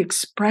see the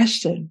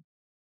expression.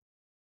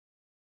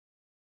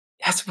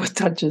 That's what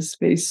touches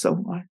me so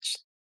much.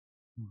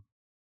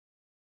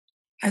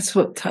 That's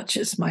what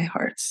touches my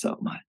heart so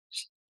much.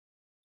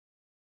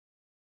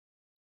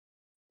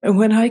 And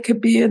when I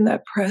could be in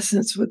that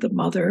presence with the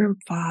mother and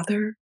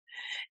father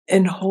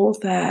and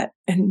hold that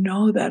and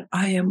know that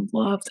I am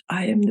loved,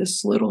 I am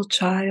this little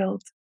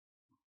child,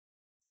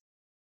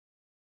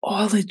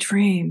 all the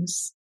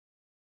dreams,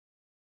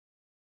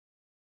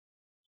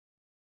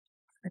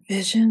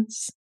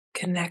 visions,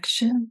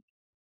 connection,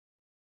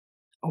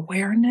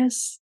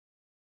 awareness,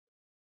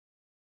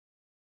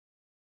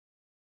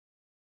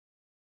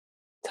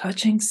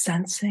 touching,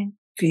 sensing,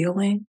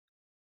 feeling,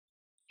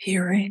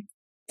 hearing,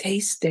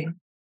 tasting.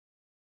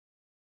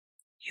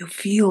 You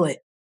feel it.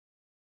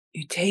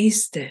 You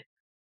taste it.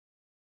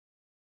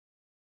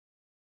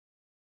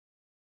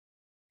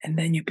 And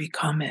then you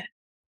become it.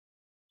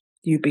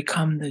 You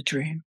become the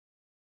dream.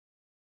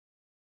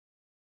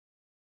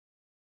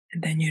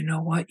 And then you know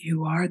what?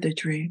 You are the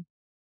dream.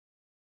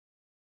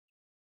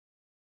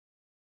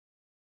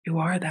 You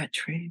are that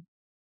dream.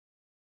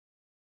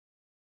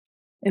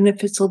 And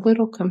if it's a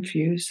little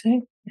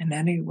confusing in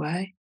any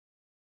way,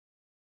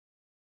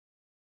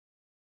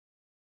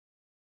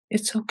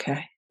 it's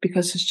okay,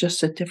 because it's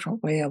just a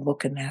different way of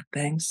looking at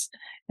things.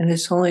 And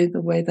it's only the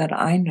way that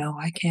I know.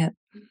 I can't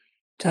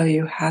tell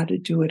you how to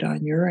do it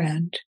on your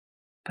end,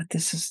 but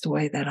this is the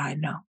way that I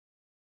know.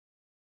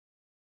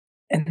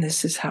 And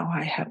this is how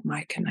I have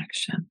my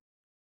connection.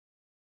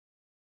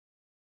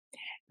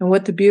 And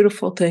what the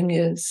beautiful thing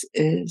is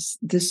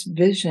this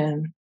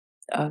vision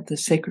of the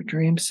sacred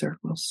dream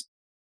circles.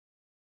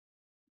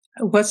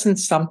 It wasn't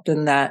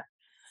something that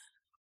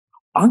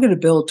I'm going to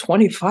build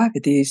 25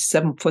 of these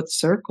 7-foot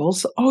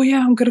circles. Oh, yeah,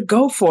 I'm going to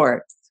go for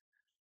it.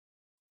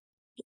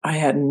 I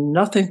had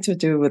nothing to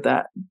do with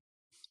that.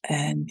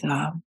 And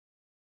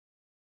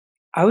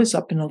I was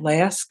up in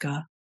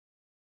Alaska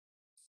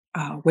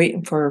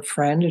waiting for a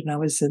friend, and I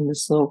was in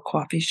this little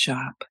coffee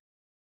shop.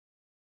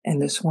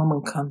 And this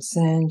woman comes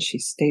in, she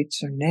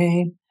states her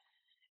name,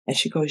 and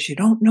she goes, "You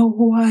don't know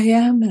who I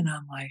am?" And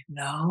I'm like,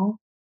 "No."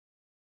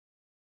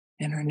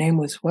 And her name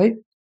was White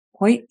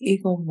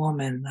Eagle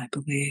Woman, I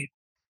believe.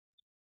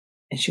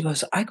 And she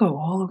goes, "I go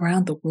all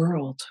around the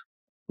world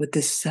with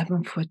this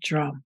 7-foot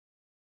drum."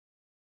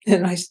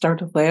 And I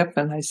started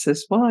laughing. I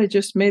says, "Well, I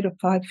just made a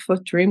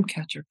 5-foot dream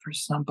catcher for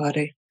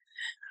somebody.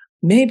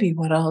 Maybe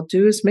what I'll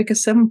do is make a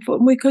 7-foot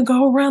and we could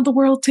go around the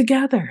world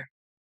together."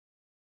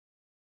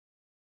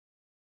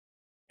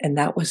 And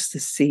that was the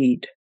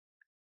seed.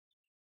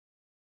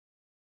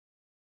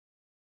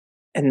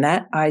 And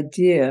that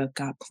idea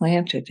got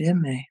planted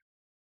in me.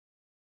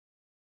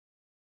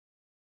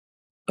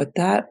 But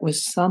that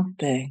was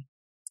something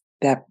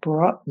that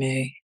brought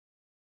me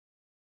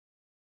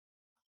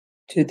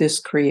to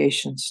this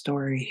creation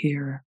story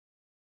here.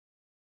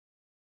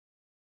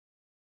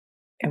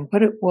 And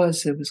what it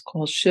was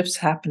called Shifts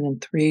Happen in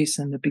Threes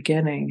in the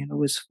beginning, and it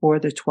was for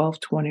the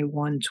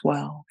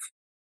 12/21/12,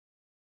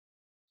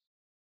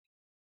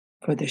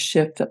 for the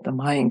shift of the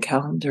Mayan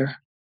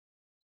calendar.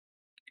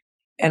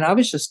 And I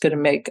was just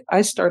going to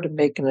I started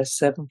making a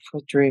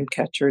 7-foot dream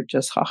catcher,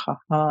 just ha ha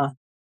ha.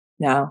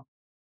 Now,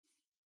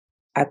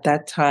 at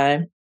that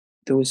time,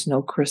 there was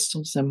no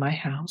crystals in my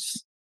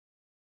house.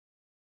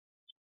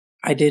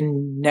 I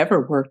never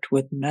worked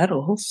with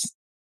metals.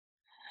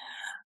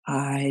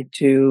 I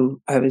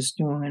was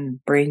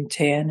doing brain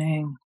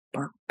tanning,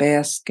 bark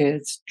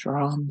baskets,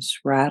 drums,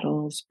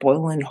 rattles,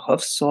 boiling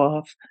hoofs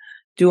off,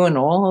 doing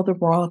all of the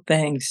raw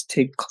things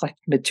to collect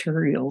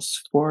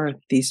materials for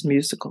these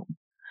musical,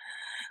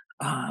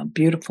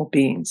 beautiful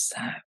beings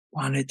that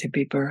wanted to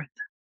be birthed.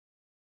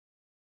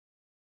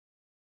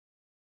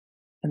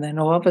 And then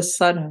all of a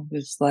sudden it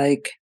was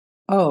like,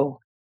 oh,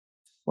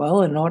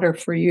 well, in order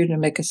for you to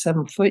make a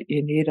 7-foot,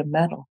 you need a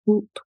metal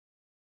hoop.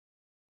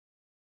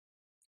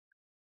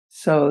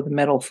 So the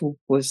metal hoop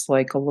was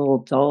like a little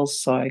dull,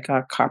 so I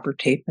got copper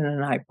tape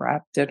and I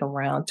wrapped it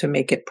around to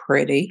make it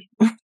pretty.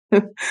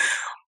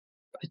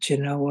 But you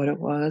know what it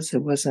was?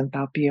 It wasn't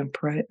about being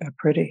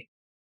pretty.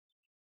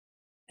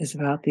 It's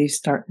about these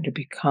starting to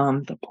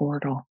become the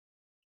portal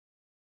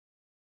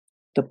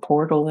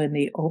and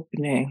the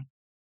opening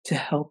to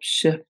help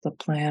shift the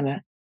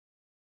planet.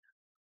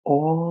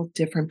 All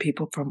different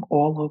people from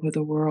all over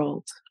the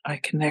world I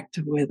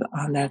connected with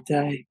on that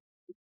day.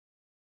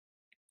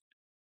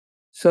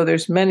 So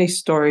there's many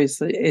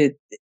stories.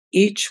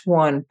 Each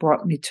one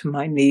brought me to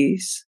my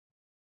knees.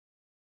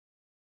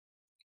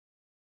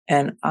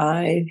 And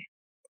I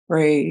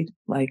prayed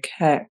like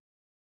heck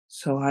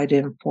so I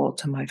didn't fall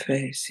to my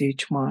face,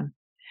 each one.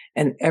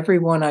 And every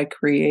one I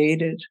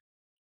created,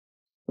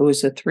 it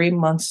was a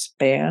 3-month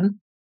span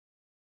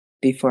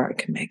before I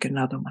could make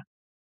another one.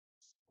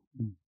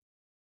 Mm.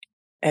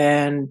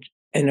 And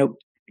it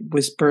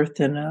was birthed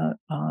in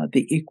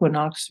the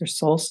equinox or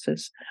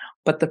solstice.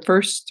 But the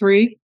first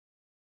 3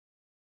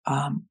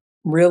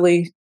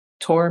 really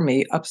tore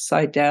me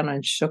upside down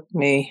and shook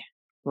me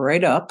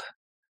right up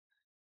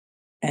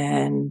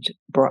and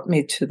brought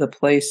me to the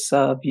place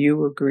of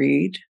you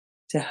agreed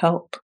to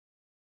help.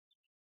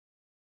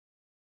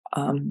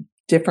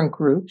 Different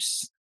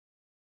groups.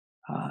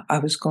 I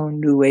was going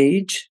New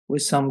Age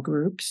with some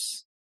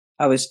groups.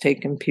 I was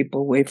taking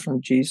people away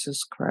from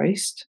Jesus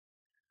Christ.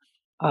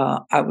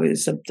 I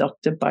was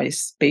abducted by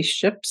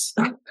spaceships.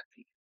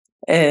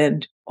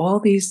 And all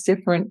these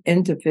different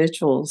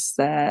individuals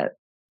that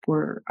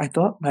were, I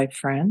thought, my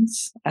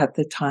friends at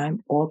the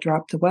time, all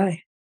dropped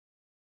away.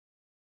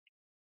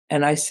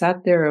 And I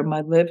sat there in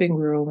my living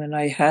room and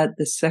I had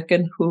the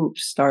second hoop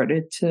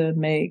started to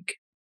make.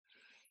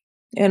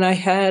 And I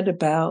had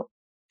about,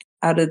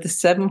 out of the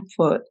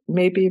 7-foot,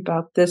 maybe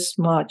about this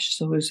much.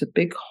 So it was a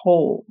big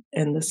hole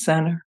in the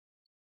center.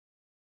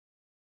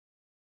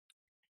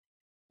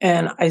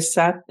 And I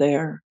sat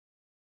there,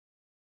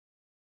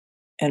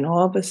 and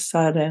all of a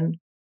sudden,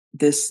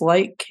 this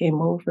light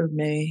came over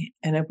me,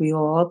 and if we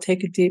all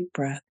take a deep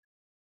breath,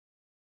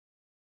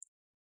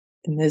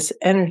 and this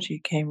energy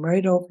came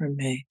right over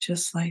me,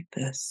 just like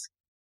this.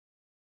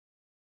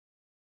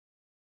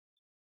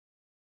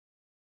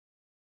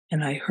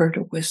 And I heard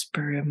a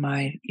whisper in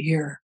my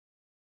ear,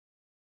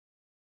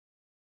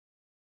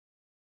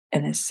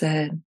 and it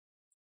said,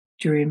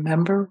 "Do you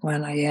remember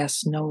when I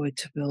asked Noah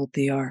to build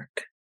the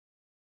ark?"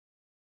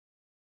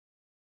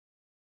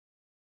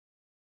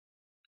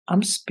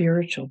 I'm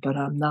spiritual, but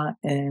I'm not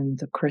in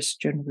the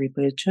Christian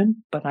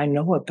religion, but I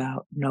know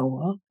about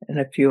Noah and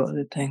a few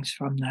other things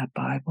from that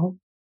Bible.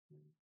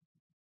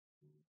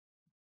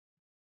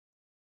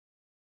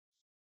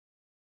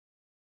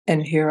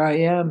 And here I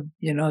am,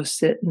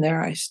 sitting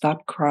there. I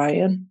stopped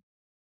crying,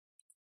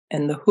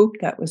 and the hoop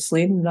that was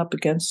leaning up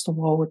against the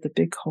wall with the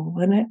big hole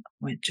in it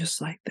went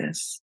just like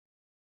this.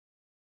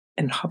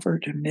 and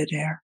hovered in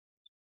midair.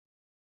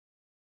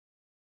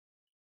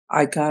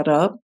 I got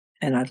up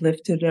and I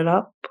lifted it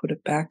up, put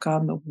it back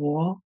on the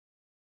wall,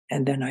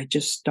 and then I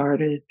just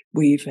started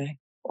weaving.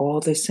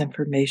 All this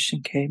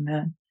information came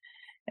in.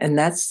 And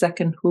that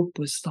second hoop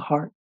was the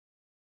heart.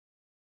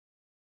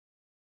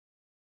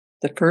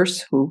 The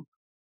first hoop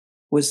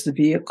was the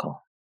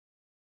vehicle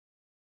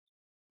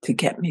to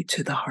get me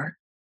to the heart.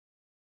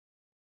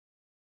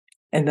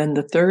 And then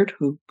the third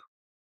hoop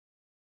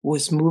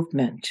was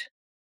movement,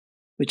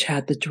 which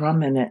had the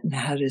drum in it and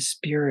had a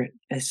spirit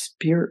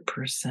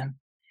person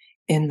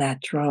in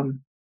that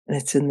drum. And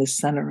it's in the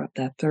center of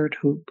that third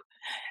hoop.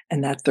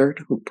 And that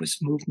third hoop was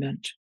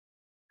movement.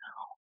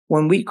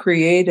 When we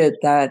created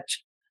that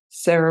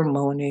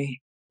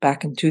ceremony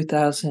back in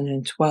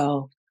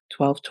 2012,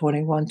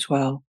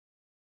 12/21/12,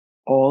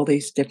 all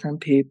these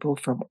different people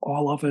from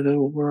all over the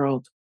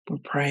world were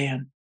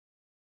praying.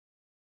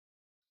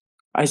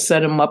 I set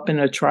them up in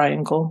a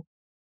triangle.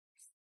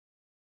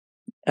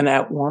 And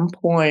at one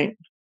point,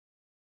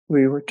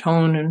 we were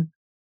toning,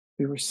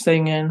 we were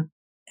singing,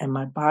 and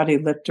my body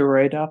lifted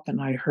right up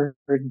and I heard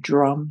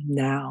drum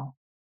now,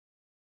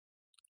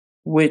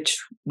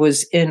 which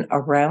was in a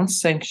round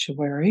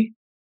sanctuary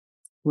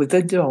with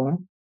a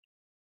dome.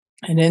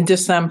 And in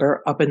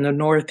December, up in the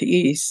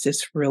Northeast,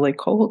 it's really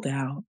cold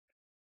out.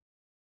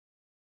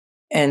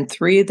 And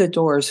 3 of the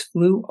doors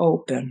flew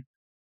open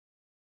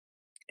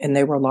and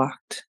they were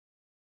locked.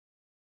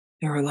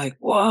 They were like,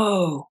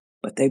 whoa,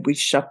 but we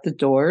shut the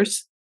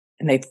doors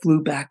and they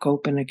flew back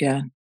open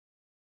again.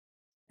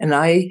 And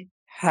I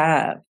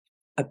have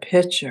a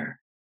picture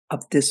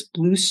of this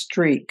blue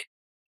streak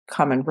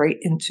coming right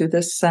into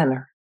the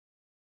center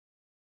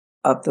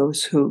of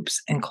those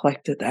hoops and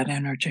collected that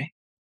energy.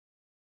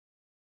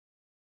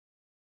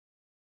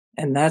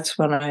 And that's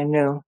when I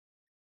knew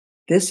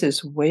this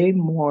is way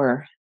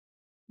more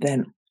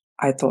than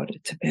I thought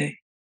it to be.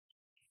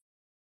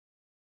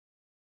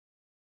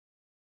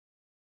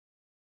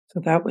 So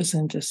that was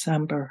in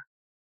December.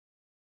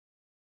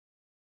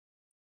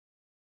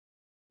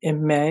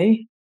 In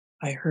May,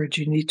 I heard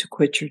you need to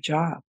quit your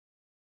job.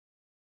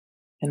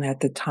 And at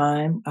the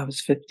time, I was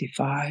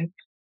 55.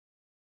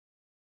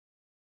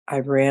 I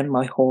ran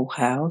my whole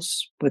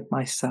house with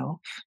myself.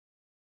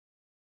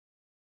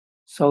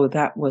 So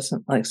that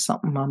wasn't like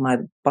something on my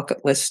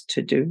bucket list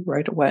to do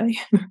right away.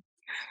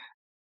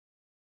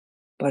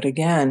 But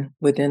again,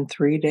 within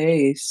 3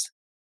 days,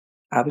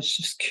 I was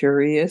just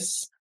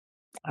curious.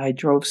 I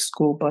drove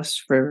school bus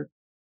for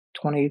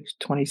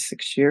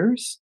 26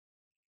 years.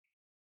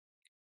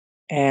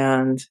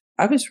 And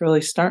I was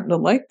really starting to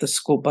like the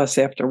school bus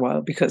after a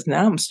while because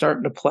now I'm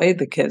starting to play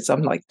the kids.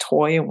 I'm like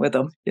toying with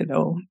them,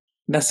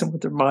 messing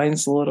with their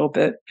minds a little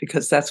bit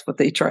because that's what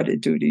they try to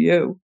do to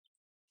you.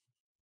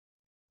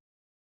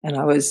 And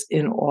I was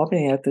in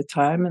Albany at the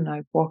time and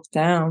I walked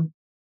down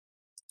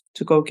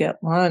to go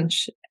get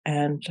lunch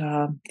and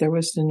there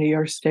was the New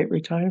York State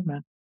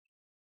retirement.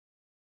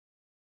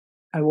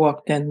 I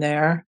walked in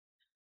there,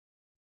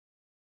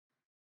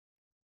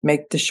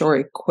 make the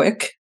story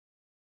quick,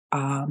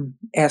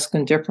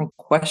 asking different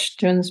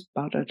questions,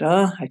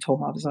 da-da-da. I told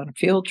them I was on a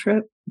field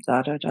trip,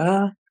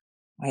 da-da-da.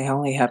 I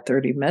only have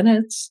 30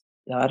 minutes,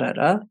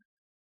 da-da-da.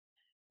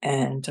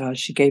 And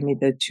she gave me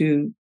the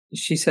 2.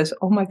 She says,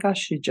 oh my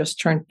gosh, you just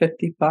turned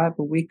 55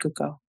 a week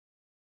ago.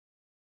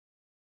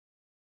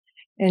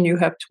 And you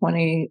have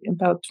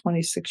about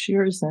 26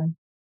 years in.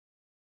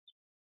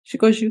 She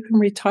goes, you can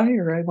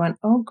retire. I went,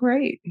 oh,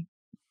 great.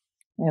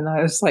 And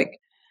I was like,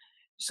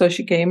 so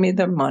she gave me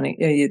the money,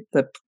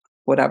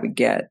 what I would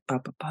get,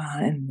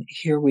 and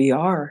here we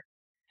are.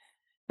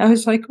 I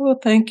was like, oh,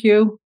 thank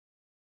you.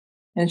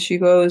 And she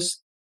goes,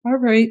 all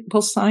right,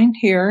 we'll sign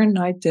here. And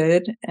I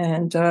did.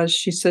 And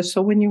she says,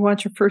 so when you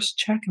want your first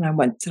check? And I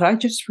went, did I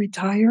just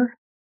retire?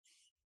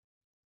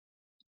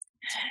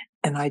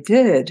 And I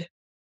did.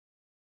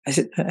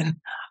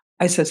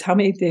 I says, how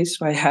many days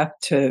do I have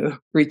to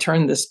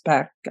return this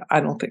back?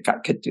 I don't think I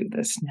could do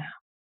this now.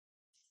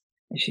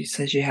 And she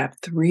says, you have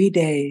 3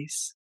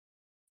 days.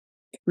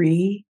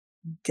 3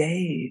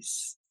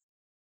 days.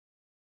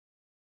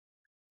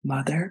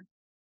 Mother,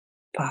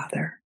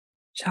 father,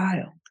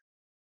 child.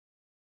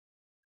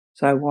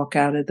 So I walk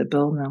out of the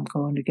building. I'm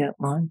going to get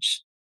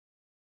lunch.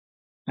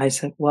 I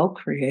said, well,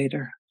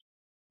 Creator,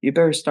 you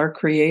better start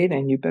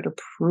creating. You better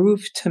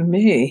prove to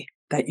me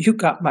that you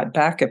got my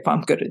back if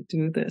I'm going to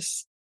do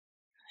this.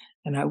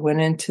 And I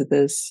went into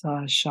this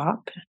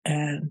shop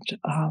and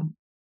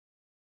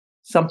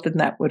something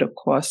that would have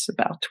cost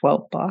about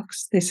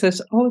 $12. They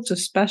says, oh, it's a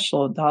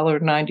special,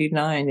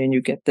 $1.99, and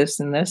you get this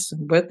and this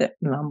and with it.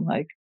 And I'm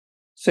like,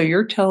 so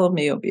you're telling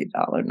me it'll be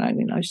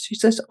 $1.99? She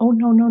says, oh,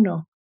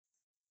 no.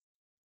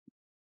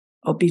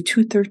 It'll be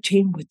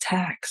 $2.13 with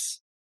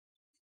tax.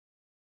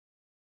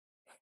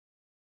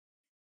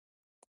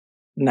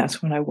 And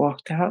that's when I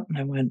walked out and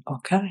I went,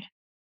 okay,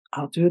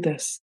 I'll do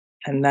this.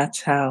 And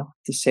that's how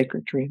the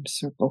Sacred Dreams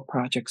Circle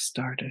project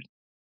started.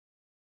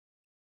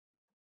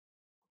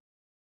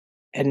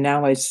 And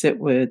now I sit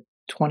with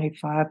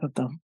 25 of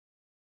them.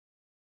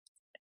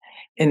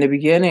 In the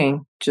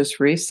beginning, just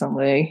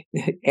recently,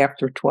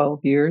 after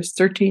 12 years,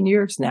 13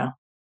 years now,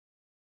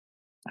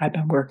 I've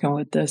been working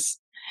with this,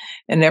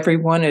 and every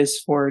one is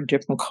for a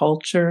different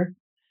culture,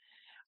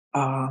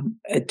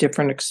 a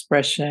different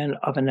expression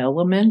of an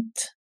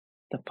element,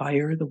 the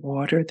fire, the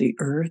water, the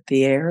earth,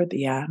 the air,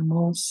 the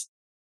animals.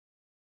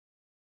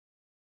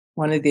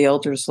 One of the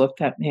elders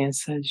looked at me and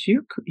says,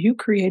 "You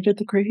created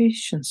the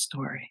creation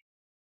story."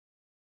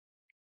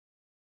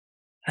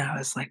 And I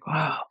was like,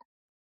 "Wow."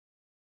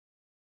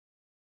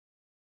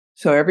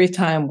 So every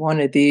time one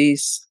of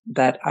these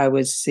that I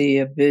would see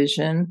a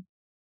vision,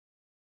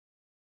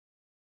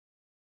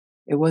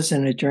 it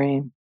wasn't a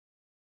dream.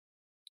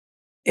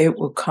 It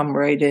would come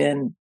right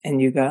in, and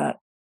you got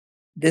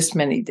this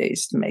many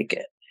days to make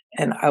it.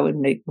 And I would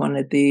make one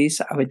of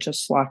these. I would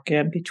just lock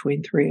in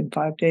between 3 and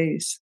 5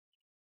 days.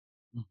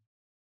 Mm.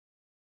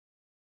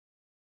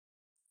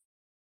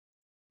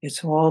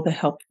 It's all the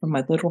help from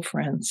my little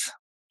friends,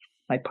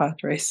 my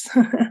padres.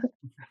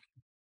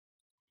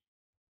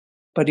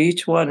 But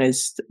each one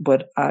is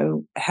what I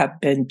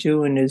have been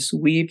doing is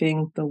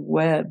weaving the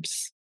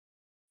webs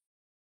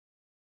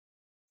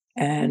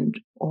and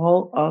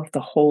all of the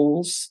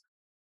holes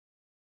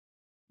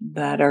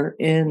that are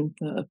in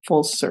the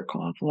full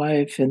circle of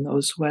life, in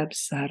those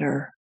webs that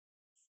are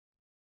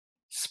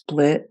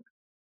split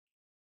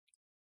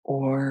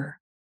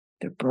or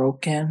they're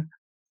broken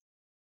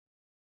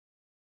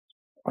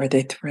or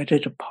they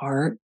threaded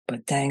apart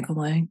but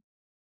dangling.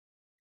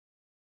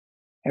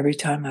 Every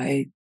time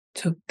I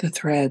took the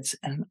threads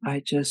and I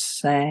just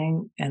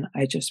sang and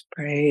I just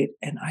prayed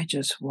and I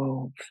just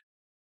wove,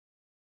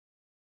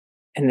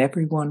 and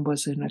every one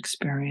was an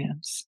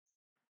experience.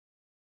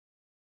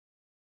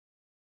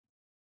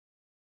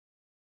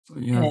 So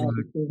you have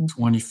like And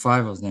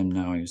 25 of them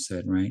now, you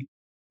said, right?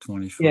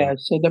 25. yeah,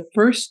 so the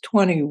first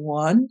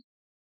 21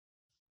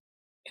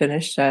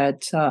 finished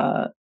at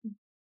uh,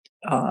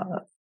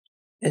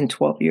 in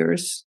 12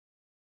 years.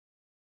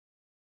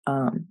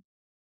 Um,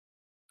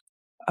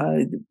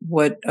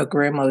 what a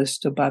grandmother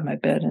stood by my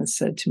bed and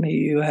said to me,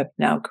 "You have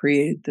now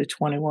created the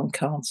 21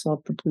 Council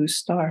of the Blue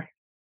Star."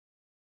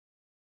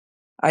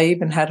 I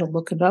even had to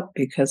look it up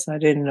because I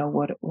didn't know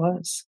what it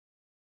was.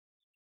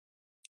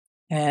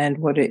 And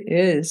what it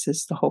is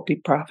the Hopi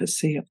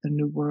prophecy of the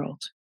New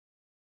World.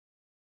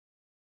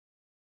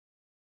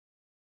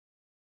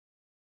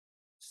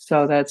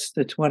 So that's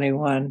the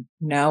 21.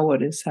 Now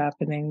what is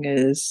happening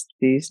is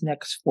these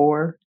next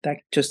 4 that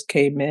just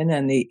came in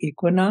and the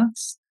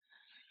equinox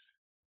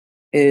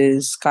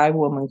is Sky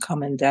Woman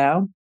coming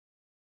down,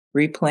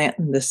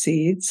 replanting the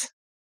seeds,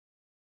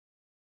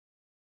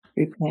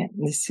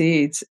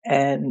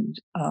 and,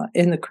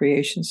 in the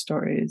creation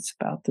story, it's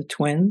about the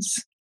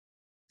twins.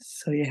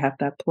 So you have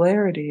that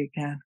polarity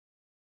again.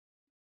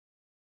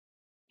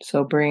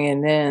 So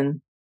bringing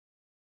in,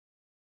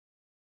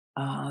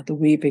 the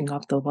weaving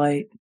of the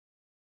light,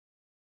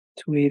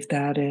 to weave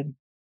that in,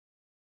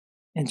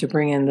 and to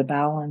bring in the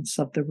balance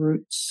of the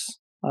roots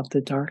of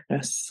the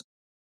darkness,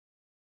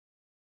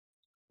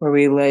 where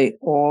we lay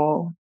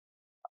all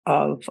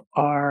of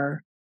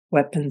our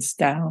weapons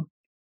down,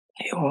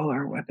 lay all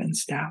our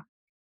weapons down.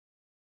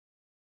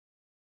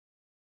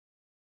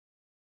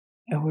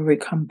 And where we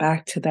come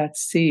back to that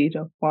seed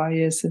of why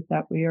is it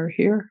that we are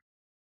here?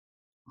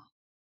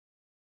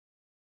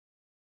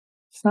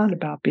 It's not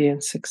about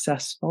being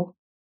successful.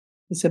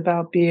 It's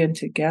about being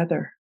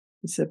together.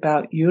 It's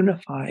about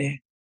unifying.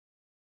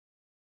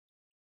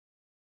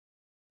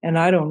 And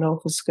I don't know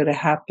if it's going to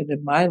happen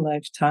in my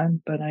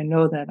lifetime, but I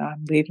know that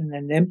I'm leaving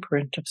an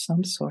imprint of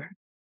some sort.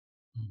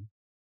 Mhm.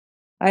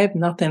 I have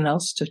nothing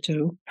else to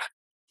do.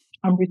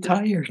 I'm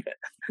retired.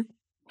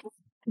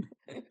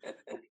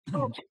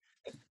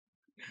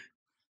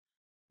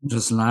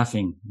 Just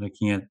laughing,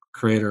 looking at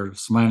Creator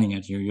smiling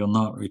at you. You're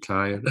not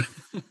retired.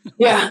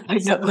 Yeah, I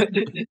know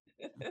it.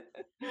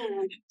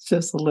 It's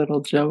just a little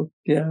joke.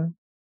 Yeah.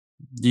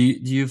 Do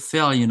you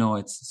feel,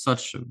 it's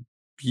such a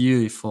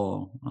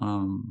beautiful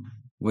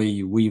way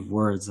you weave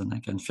words, and I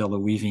can feel the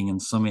weaving in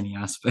so many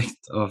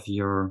aspects of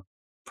your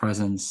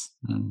presence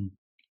and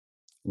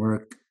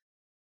work.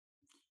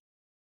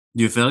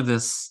 Do you feel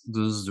this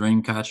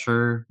dream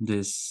catcher,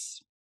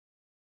 this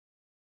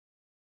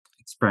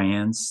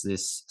experience,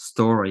 this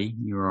story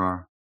you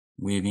are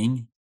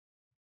weaving?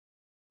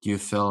 Do you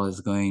feel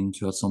it's going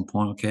to at some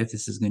point, okay,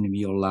 this is going to be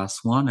your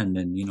last one, and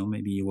then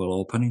maybe you will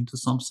open into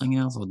something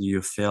else, or do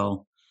you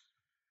feel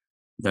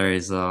there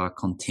is a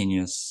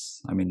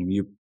continuous? I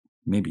mean,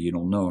 maybe you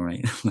don't know,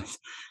 right?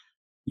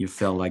 You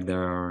feel like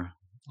there are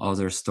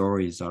other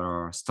stories that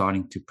are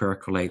starting to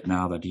percolate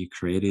now that you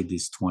created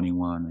this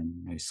 21,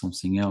 and there's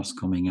something else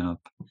coming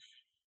up.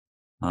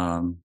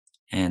 Um,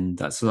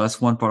 and so that's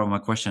one part of my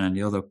question, and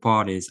the other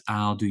part is,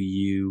 how do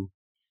you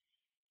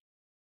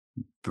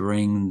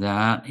bring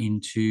that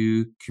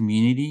into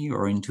community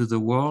or into the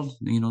world?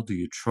 Do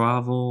you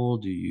travel?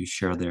 Do you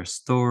share their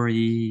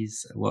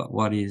stories?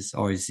 What is,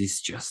 or is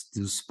this just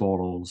those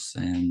portals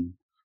and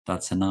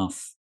that's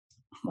enough?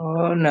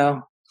 Oh,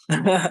 no.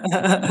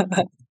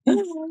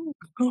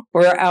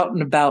 We're out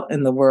and about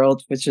in the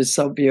world, which is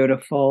so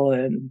beautiful,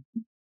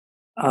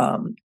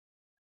 um,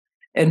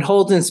 and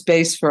holding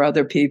space for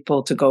other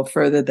people to go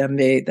further than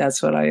me.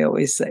 That's what I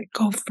always say,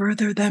 go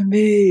further than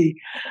me.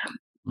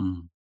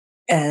 Mm.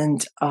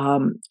 And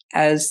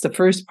as the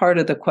first part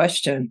of the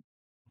question,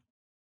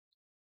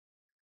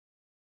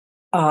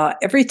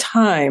 every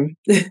time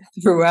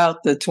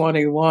throughout the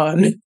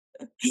 21,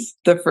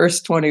 the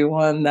first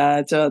 21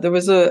 that there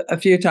was a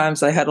few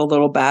times I had a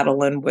little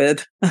battling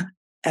with,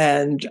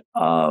 and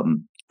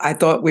I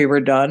thought we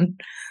were done.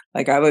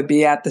 Like I would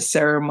be at the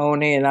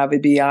ceremony and I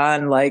would be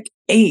on like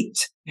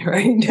 8,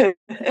 right?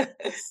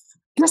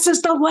 This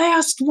is the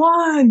last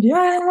one,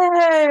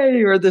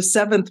 yay! Or the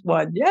 7th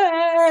one,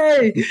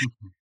 yay!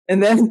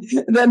 And then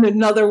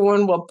another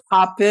one will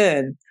pop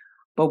in.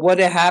 But what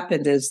had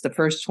happened is the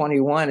first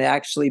 21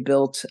 actually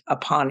built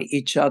upon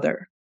each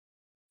other.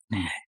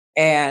 Mm.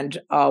 And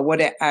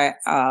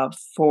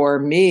for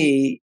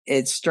me,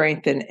 it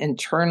strengthened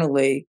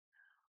internally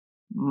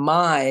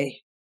my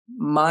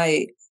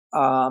my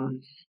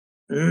um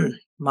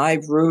my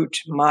root,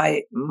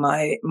 my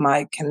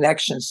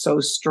connection so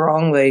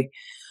strongly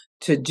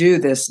to do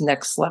this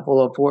next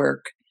level of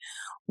work,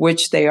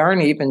 which they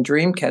aren't even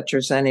dream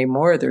catchers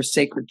anymore. They're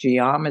sacred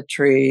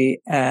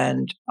geometry,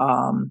 and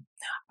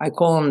I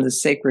call them the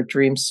sacred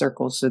dream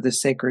circles or the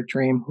sacred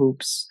dream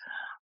hoops.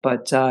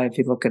 But if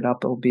you look it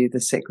up, it'll be the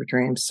sacred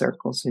dream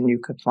circles, and you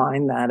could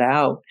find that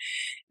out,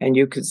 and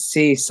you could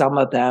see some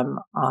of them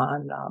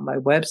on my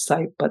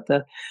website. But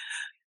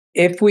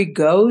if we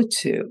go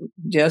to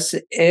just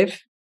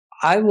if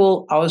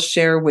I'll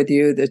share with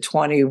you the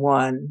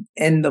 21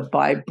 in the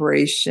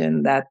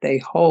vibration that they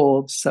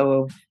hold.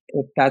 So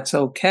if that's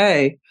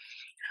okay,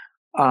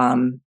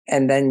 and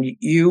then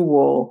you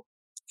will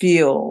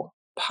feel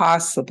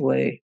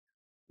possibly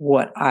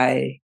what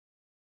I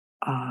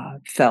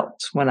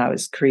felt when I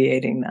was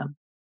creating them.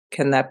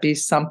 Can that be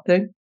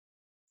something?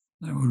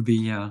 That would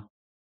be a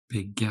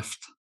big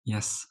gift.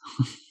 Yes.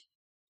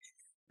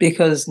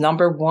 Because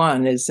number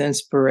one is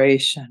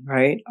inspiration,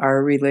 right?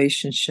 Our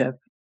relationship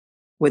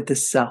with the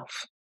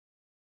self.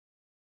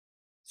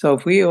 So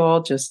if we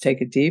all just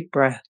take a deep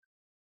breath.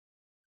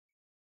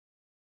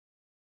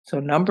 So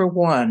number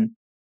one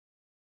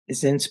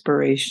is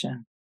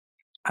inspiration.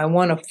 I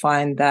want to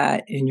find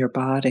that in your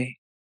body.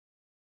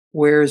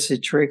 Where is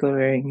it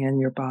triggering in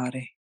your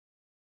body?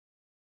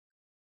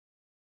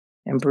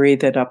 And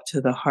breathe it up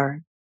to the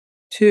heart.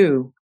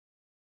 2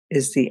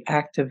 is the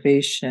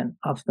activation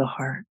of the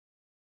heart.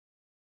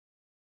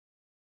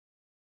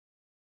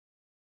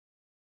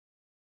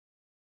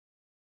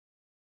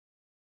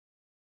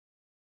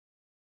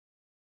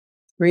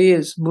 3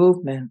 is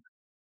movement.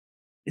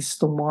 It's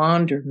the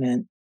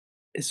wonderment.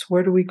 It's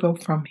where do we go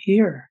from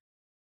here?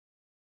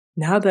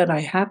 Now that I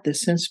have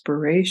this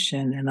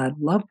inspiration and I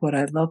love what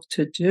I love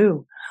to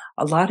do,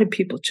 a lot of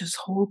people just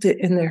hold it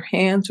in their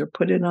hands or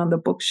put it on the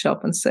bookshelf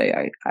and say,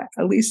 I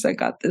at least I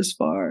got this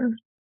far.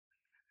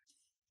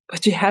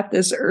 But you have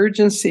this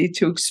urgency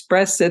to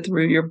express it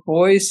through your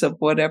voice of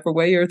whatever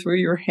way or through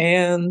your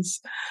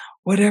hands,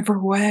 whatever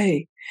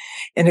way.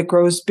 And it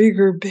grows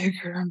bigger,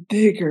 bigger, and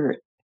bigger,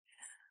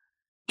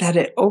 that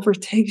it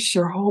overtakes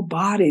your whole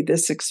body,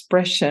 this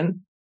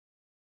expression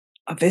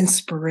of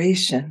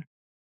inspiration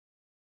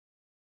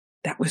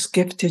that was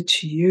gifted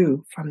to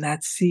you from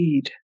that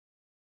seed,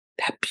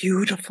 that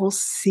beautiful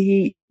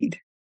seed.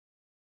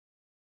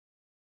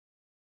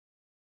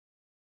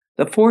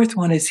 The 4th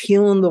one is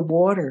healing the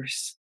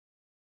waters.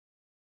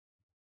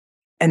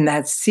 And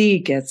that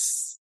seed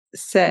gets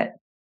set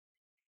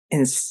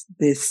in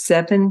the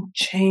 7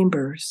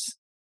 chambers.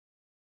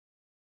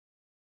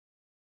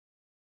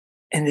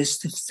 And it's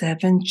the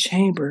 7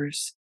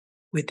 chambers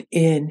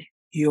within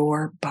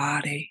your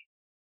body.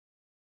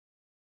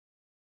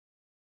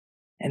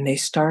 And they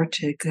start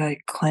to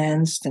get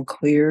cleansed and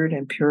cleared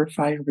and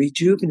purified and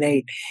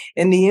rejuvenate.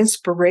 And the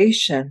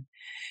inspiration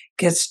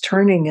gets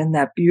turning in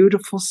that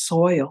beautiful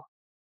soil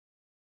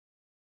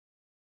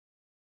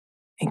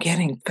and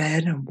getting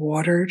fed and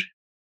watered.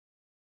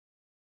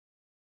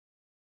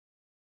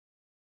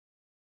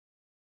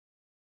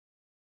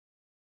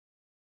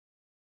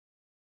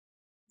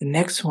 The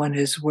next one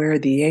is where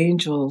the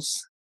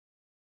angels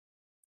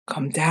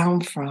come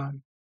down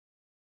from,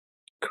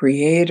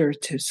 Creator,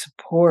 to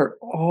support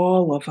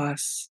all of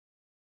us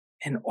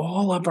and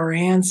all of our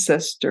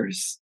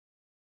ancestors,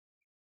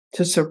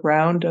 to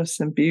surround us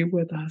and be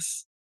with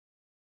us.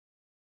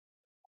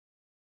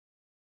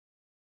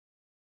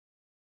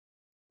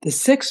 The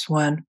 6th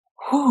one,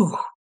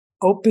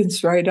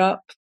 opens right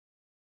up.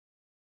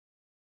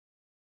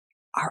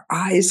 Our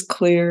eyes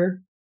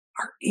clear,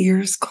 our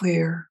ears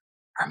clear,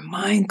 our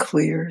mind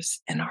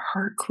clears, and our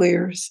heart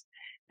clears,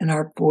 and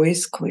our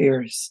voice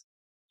clears.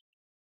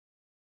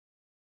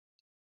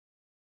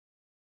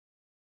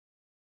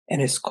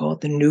 And it's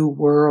called the New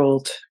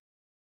World.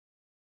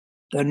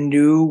 The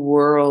New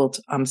World.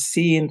 I'm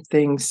seeing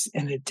things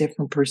in a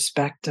different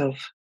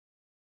perspective.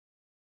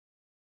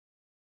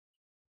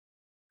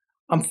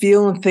 I'm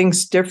feeling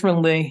things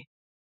differently.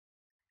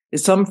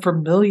 It's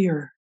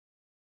unfamiliar.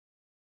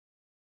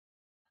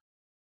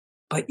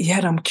 But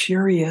yet I'm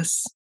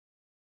curious.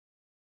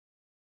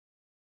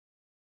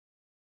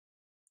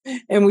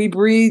 And we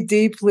breathe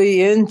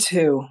deeply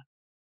into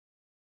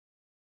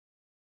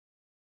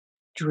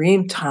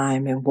dream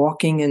time and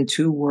walking in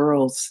two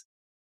worlds.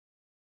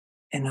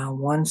 And on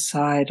one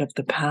side of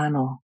the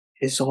panel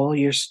is all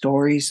your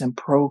stories and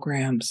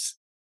programs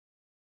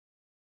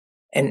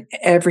and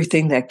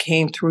everything that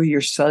came through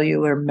your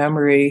cellular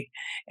memory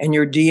and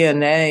your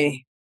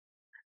DNA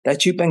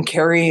that you've been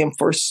carrying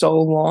for so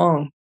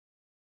long.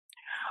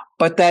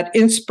 But that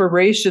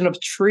inspiration of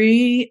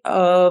tree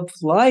of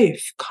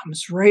life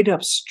comes right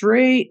up,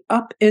 straight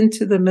up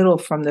into the middle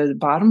from the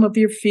bottom of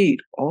your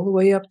feet all the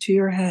way up to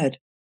your head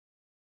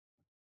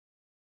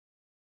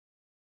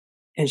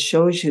and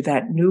shows you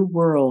that new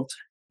world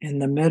in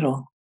the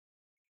middle.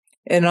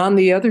 And on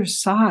the other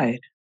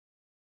side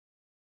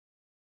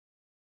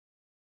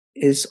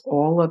is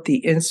all of the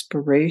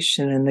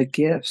inspiration and the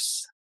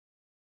gifts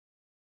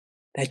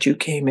that you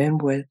came in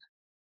with.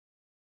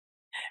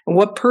 And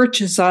what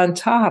perches on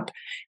top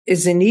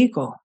is an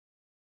eagle.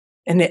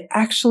 And it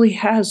actually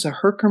has a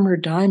Herkimer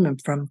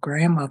diamond from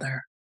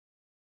grandmother.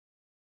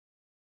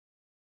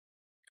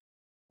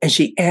 And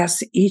she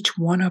asks each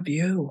one of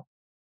you,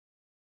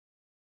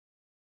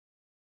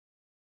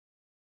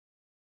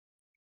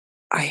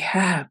 I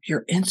have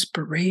your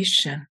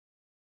inspiration.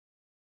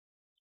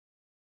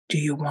 Do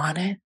you want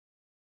it?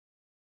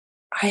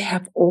 I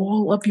have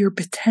all of your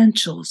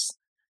potentials.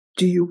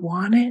 Do you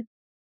want it?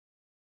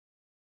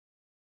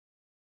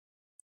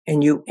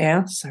 And you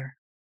answer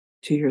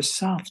to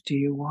yourself, do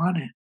you want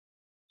it?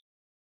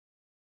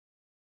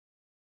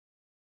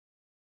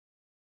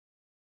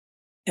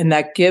 And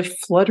that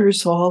gift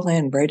flutters all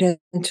in right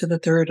into the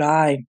third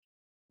eye.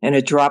 And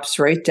it drops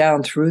right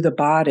down through the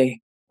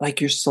body,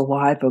 like your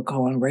saliva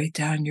going right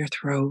down your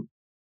throat,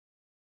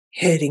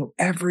 hitting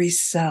every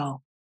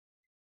cell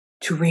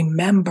to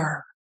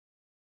remember,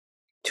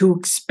 to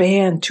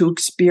expand, to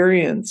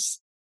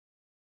experience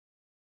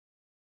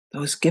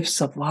those gifts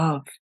of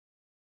love.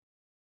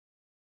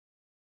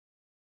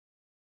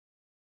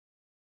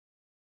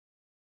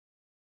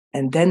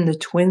 And then the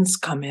twins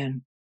come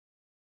in.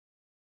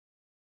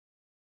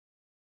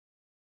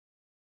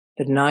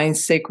 The 9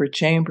 sacred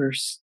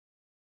chambers,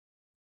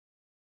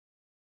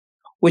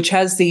 which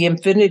has the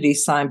infinity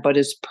sign, but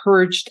is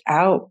purged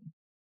out.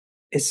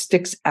 It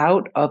sticks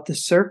out of the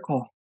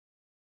circle.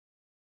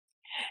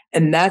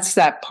 And that's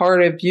that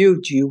part of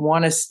you. Do you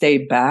want to stay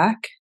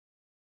back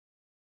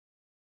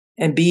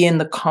and be in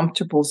the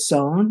comfortable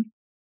zone?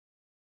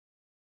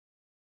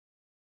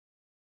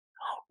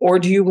 Or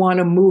do you want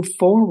to move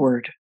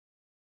forward?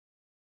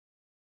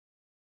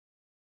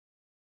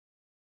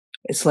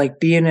 It's like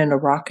being in a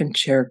rocking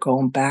chair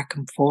going back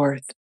and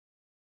forth.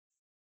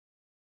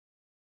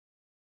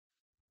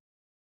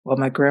 Well,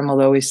 my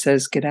grandmother always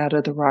says, get out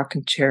of the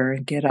rocking chair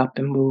and get up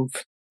and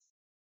move.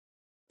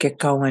 Get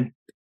going.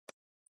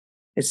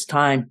 It's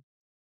time.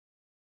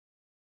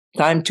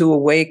 Time to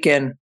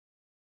awaken.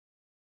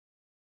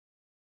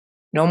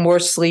 No more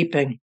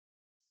sleeping.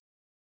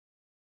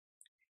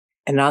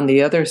 And on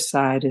the other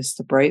side is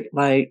the bright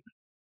light.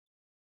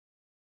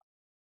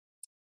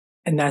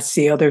 And that's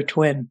the other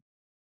twin.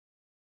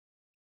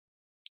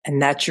 And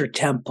that's your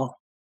temple.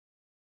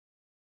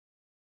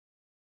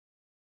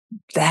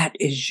 That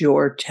is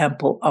your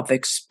temple of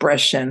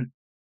expression.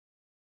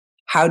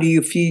 How do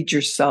you feed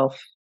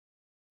yourself?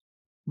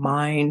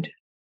 Mind,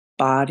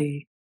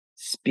 body,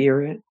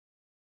 spirit.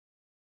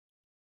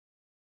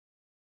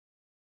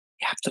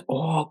 You have to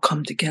all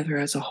come together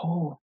as a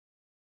whole.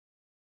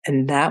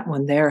 And that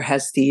one there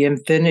has the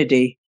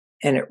infinity,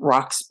 and it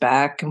rocks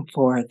back and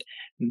forth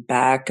and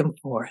back and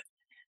forth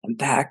and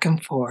back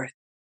and forth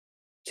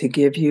to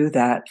give you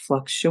that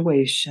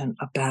fluctuation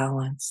of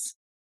balance.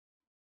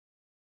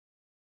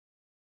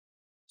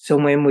 So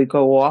when we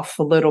go off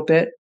a little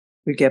bit,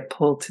 we get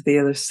pulled to the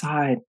other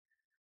side.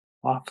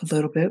 Off a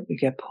little bit, we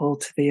get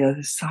pulled to the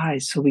other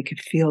side, so we could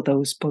feel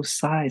those both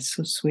sides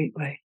so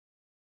sweetly.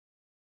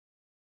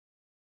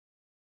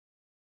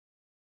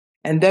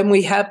 And then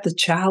we have the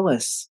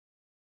chalice,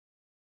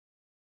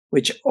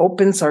 which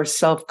opens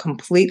ourselves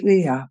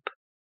completely up.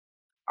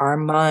 Our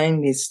mind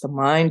meets the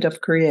mind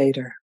of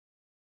Creator.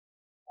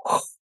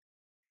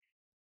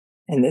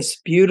 And this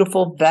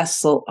beautiful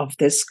vessel of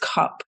this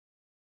cup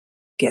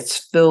gets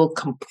filled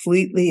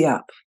completely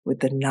up with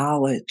the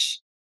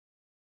knowledge,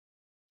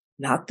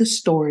 not the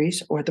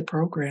stories or the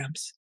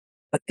programs,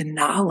 but the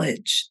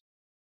knowledge.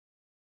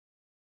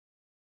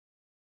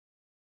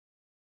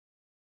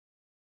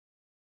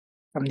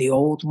 From the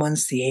old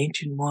ones, the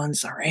ancient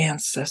ones, our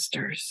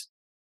ancestors,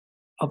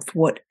 of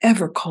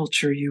whatever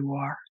culture you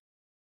are.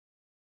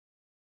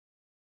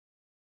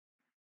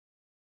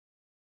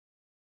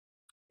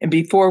 And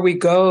before we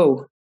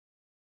go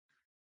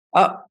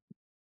up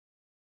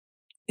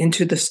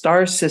into the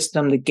star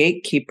system, the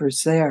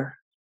gatekeeper's there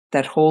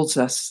that holds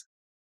us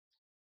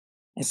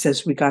and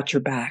says, we got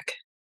your back.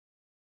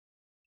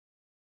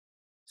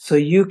 So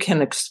you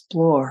can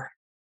explore.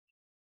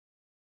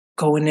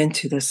 going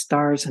into the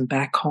stars and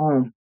back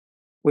home,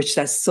 which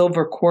that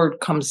silver cord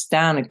comes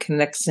down and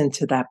connects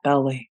into that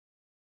belly.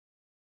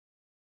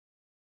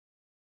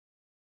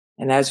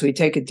 And as we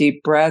take a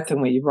deep breath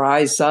and we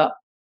rise up,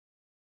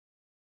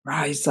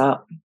 and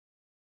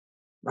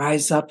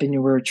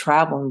you were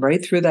traveling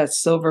right through that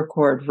silver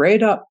cord,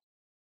 right up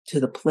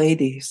to the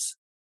Pleiades,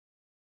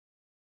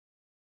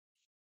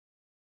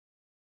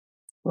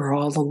 where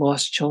all the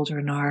lost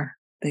children are,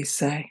 they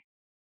say.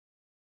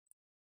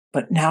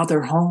 But now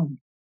they're home.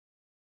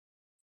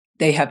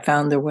 They have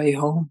found their way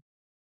home.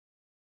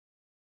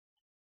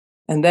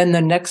 And then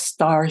the next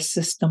star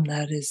system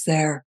that is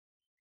there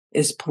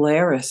is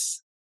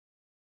Polaris,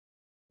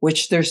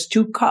 which there's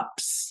two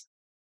cups,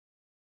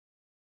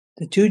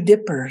 the two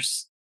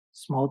dippers,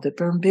 Small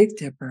Dipper and Big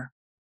Dipper.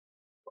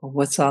 But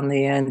what's on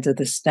the end of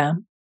the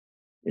stem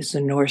is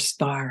the North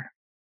Star,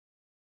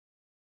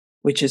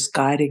 which is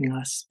guiding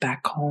us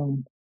back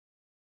home.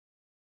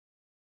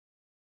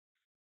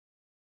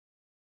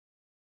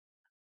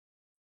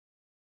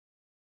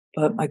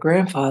 But my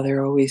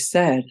grandfather always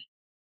said,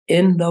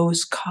 in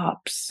those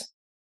cups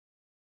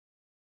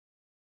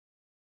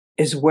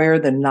is where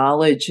the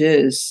knowledge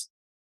is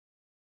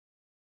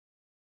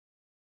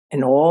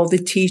and all the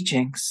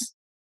teachings.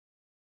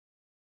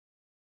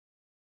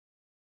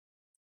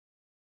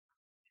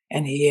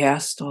 And he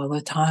asked all the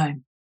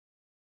time,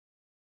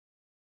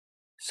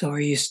 so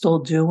are you still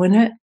doing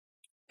it?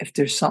 If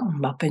there's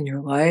something up in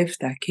your life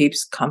that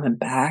keeps coming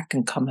back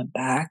and coming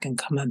back and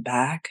coming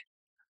back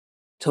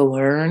to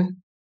learn.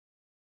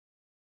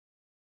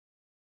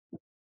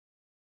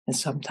 And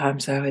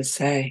sometimes I would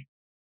say,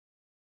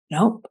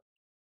 nope,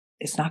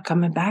 it's not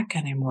coming back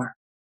anymore.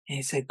 And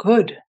he said,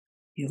 good,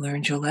 you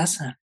learned your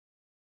lesson.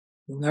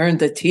 You learned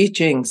the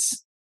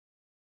teachings.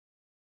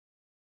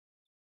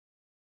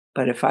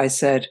 But if I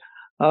said,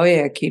 oh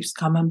yeah, it keeps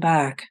coming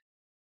back.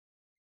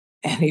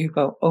 And he'd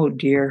go, oh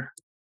dear.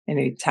 And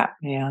he'd tap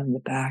me on the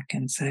back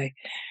and say,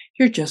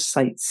 you're just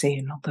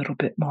sightseeing a little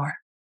bit more.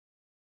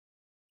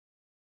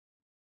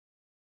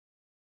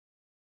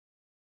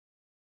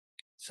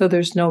 So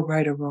there's no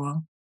right or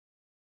wrong.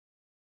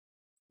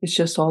 It's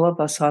just all of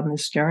us on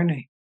this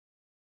journey.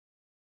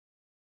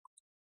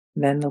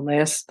 And then the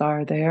last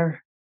star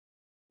there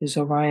is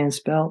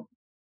Orion's belt,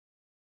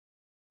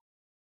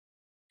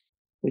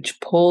 which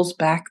pulls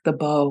back the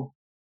bow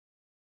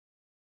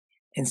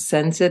and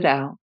sends it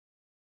out.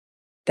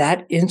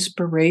 That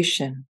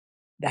inspiration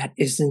that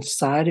is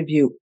inside of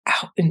you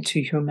out into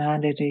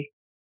humanity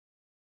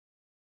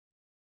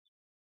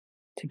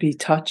to be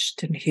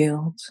touched and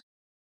healed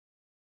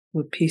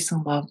with peace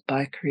and love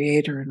by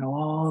Creator and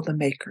all the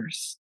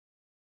makers.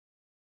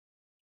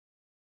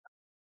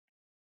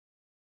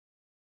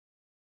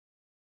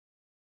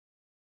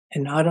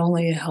 And not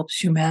only it helps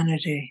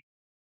humanity,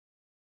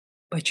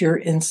 but your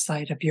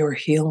insight of your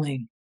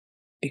healing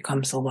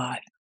becomes alive.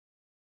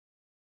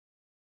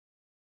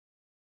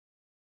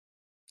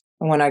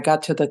 And when I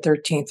got to the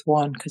 13th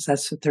one, because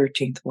that's the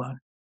 13th one,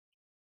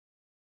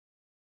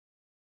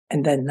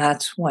 and then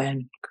that's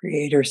when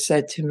Creator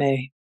said to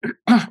me,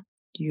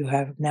 you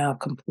have now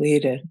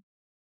completed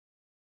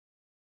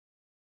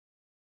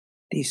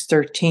these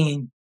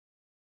 13,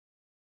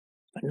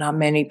 but not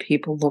many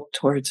people look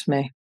towards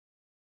me.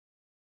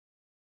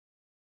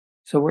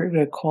 So we're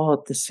going to call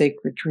it the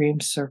sacred dream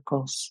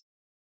circles.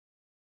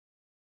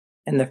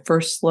 And the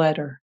first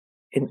letter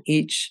in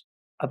each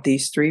of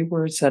these 3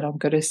 words that I'm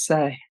going to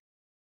say,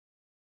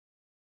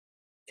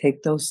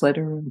 take those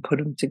letters and put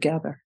them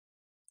together.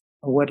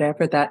 Or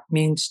whatever that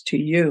means to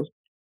you,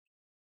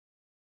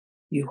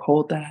 you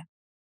hold that,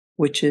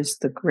 which is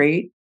the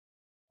great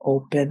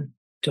open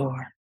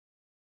door.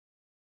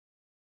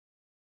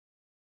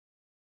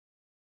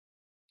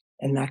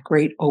 And that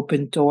great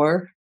open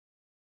door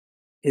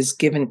is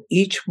giving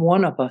each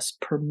one of us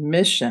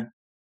permission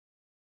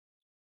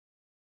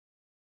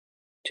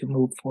to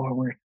move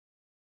forward.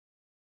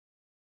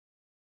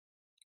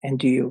 And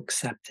do you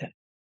accept it?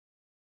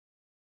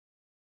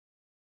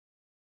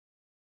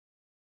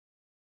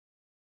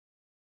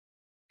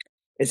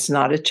 It's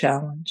not a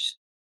challenge.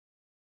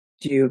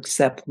 Do you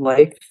accept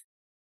life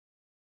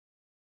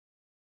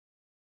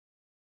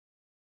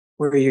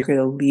where you're going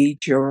to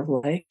lead your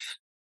life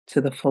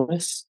to the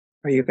fullest,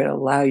 or you're going to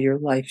allow your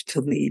life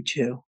to lead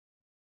you?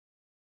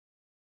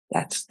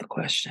 That's the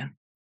question.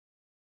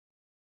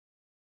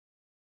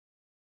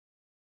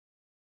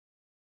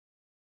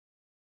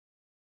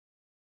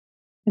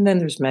 And then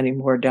there's many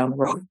more down the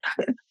road.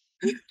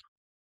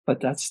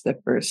 But that's the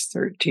first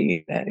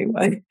 13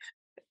 anyway.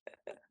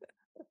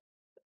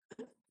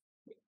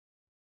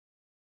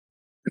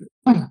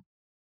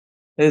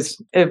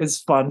 It was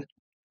fun.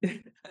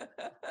 It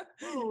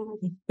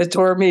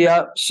tore me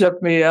up,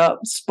 shook me up,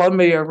 spun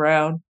me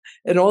around.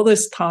 And all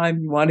this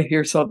time, you want to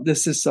hear something?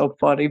 This is so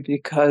funny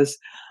because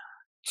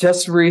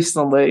just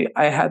recently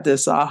I had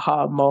this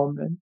aha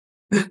moment.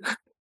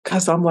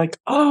 Because I'm like,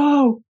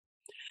 oh,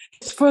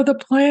 it's for the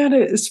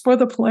planet. It's for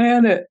the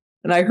planet.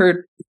 And I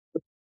heard,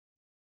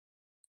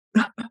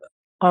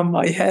 on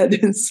my head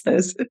and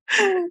says,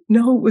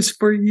 "No, it was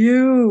for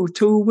you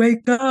to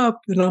wake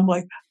up." And I'm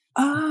like,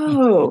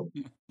 "Oh,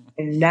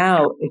 and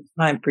now it's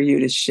time for you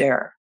to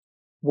share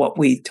what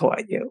we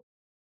taught you."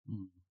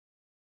 Mm,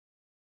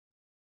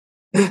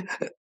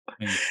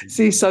 thank you.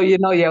 See, so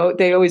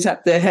they always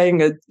have to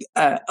hang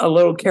a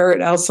little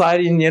carrot outside,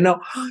 and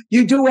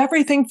you do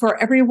everything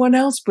for everyone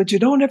else, but you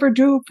don't ever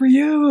do it for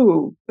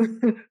you.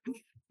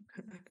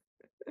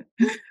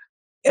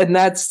 And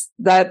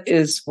that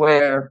is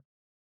where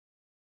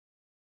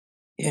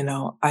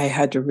I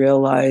had to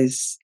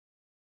realize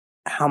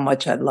how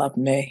much I love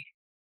me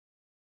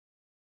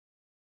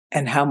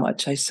and how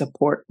much I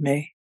support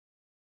me.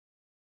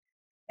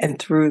 And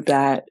through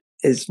that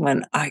is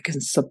when I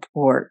can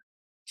support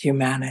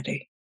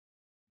humanity.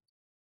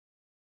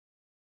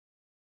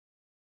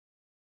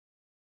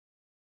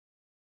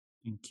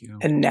 Thank you.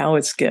 And now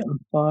it's getting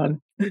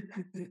fun.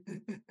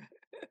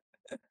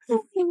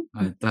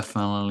 I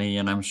definitely,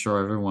 and I'm sure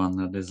everyone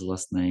that is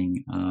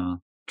listening,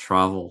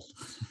 traveled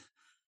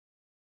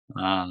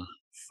uh,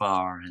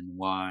 far and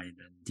wide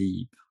and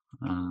deep.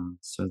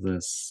 So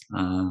this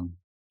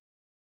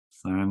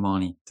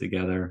ceremony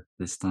together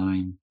this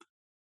time.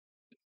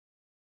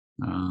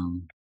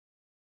 Um,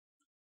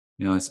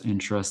 it's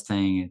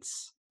interesting.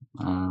 It's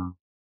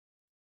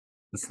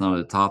not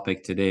a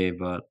topic today,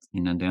 but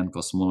in Indian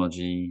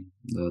cosmology,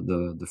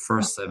 the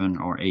first 7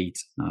 or 8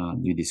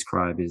 you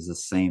describe is the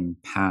same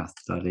path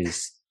that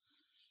is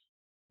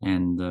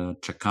in the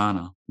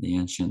Chakana, the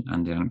ancient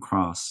Indian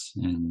cross,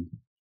 and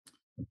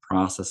the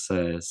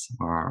processes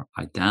are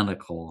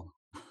identical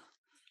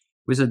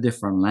with a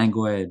different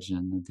language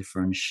and a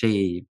different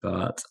shape,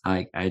 but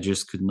I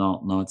just could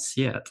not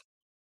see it.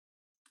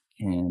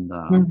 And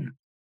Mhm.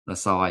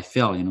 that's how I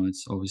feel.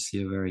 It's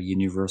obviously a very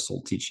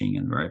universal teaching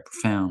and very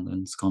profound,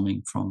 and it's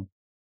coming from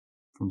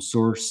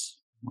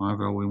source,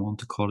 however we want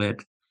to call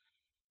it,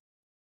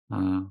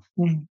 uh,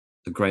 Mhm.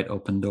 the great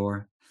open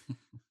door.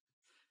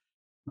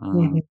 Uh,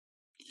 Mhm.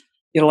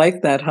 You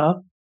like that,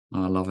 huh?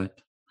 I love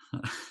it.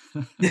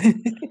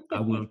 I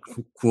will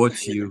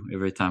quote you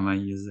every time I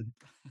use it.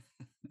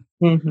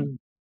 Mhm.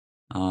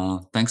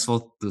 Thanks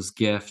for this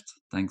gift.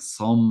 Thanks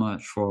so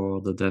much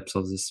for the depth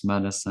of this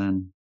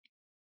medicine.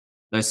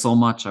 There's so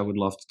much I would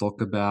love to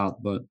talk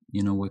about, but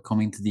we're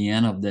coming to the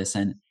end of this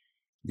and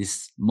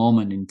this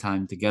moment in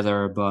time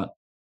together. But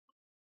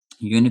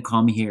you're going to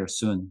come here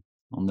soon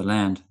on the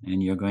land,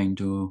 and you're going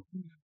to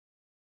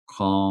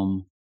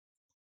come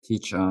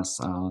teach us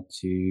how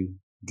to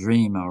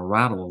dream our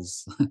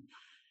rattles,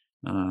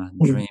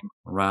 Mhm. dream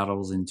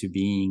rattles into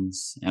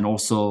beings. And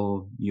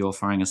also, you're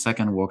offering a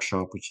second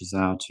workshop, which is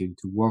how to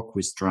work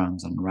with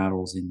drums and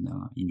rattles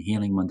in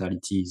healing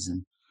modalities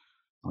and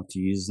how to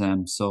use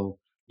them. So,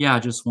 yeah, I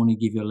just want to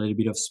give you a little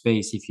bit of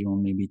space if you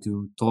want maybe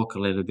to talk a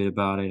little bit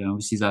about it. And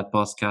obviously, that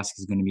podcast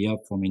is going to be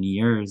up for many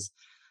years.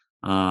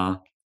 Uh,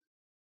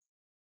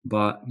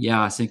 But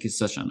yeah, I think it's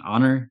such an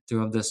honor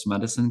to have this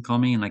medicine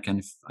coming, and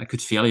I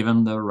could feel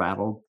even the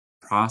rattle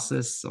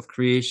process of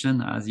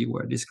creation as you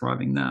were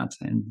describing that,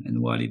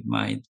 and what it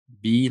might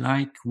be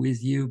like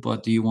with you.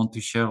 But do you want to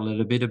share a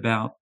little bit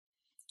about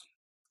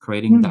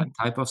creating that Mhm.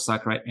 type of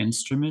sacred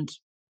instrument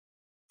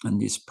and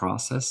this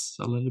process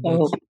a little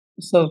bit? So,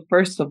 so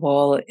first of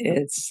all,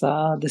 it's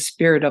the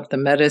spirit of the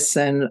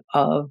medicine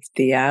of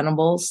the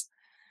animals.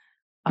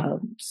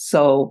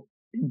 So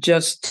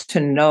just to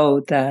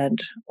know that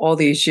all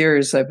these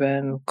years I've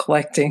been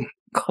collecting,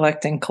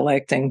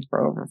 collecting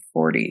for over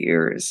 40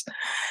 years.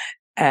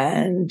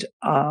 And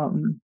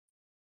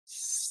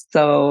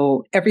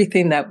so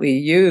everything that we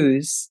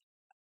use,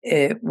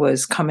 it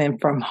was coming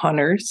from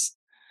hunters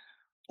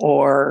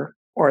or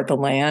the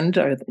land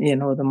or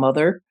the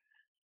mother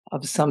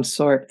of some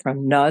sort,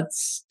 from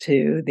nuts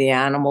to the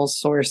animal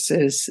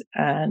sources.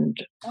 And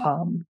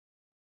um,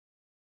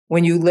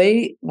 when you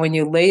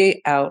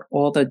lay out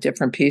all the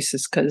different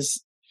pieces,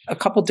 because a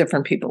couple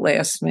different people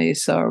asked me,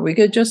 so are we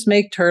gonna just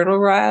make turtle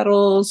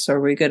rattles? Or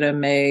are we gonna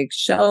make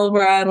shell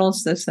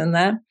rattles? This and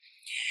that.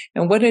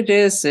 And what it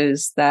is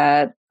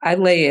that I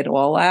lay it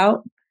all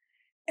out,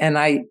 and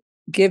I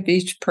give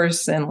each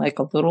person like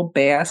a little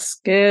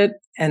basket,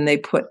 and they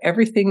put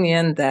everything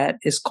in that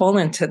is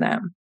calling to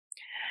them.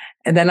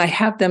 And then I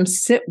have them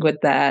sit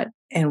with that,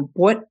 and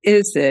what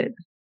is it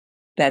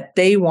that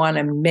they want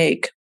to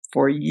make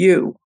for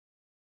you?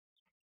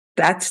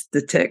 That's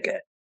the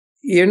ticket.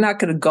 You're not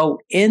going to go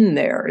in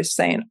there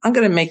saying, I'm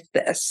going to make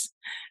this,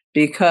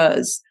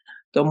 because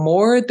the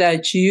more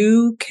that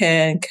you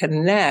can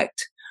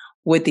connect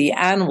with the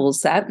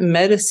animals, that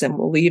medicine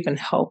will even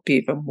help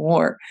even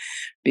more,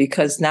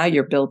 because now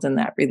you're building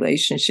that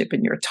relationship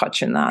and you're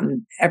touching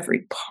on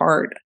every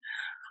part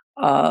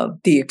of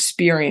the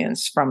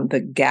experience, from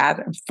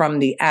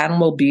the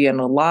animal being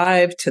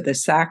alive to the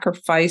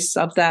sacrifice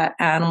of that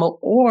animal,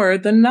 or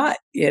the nut.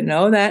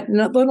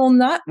 That little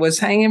nut was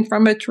hanging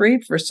from a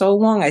tree for so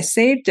long. I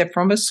saved it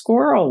from a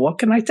squirrel. What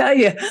can I tell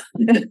you?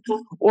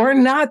 Or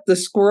not. The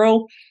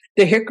squirrel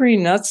the hickory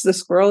nuts, the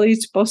squirrel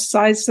eats both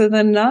sides of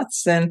the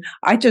nuts, and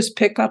I just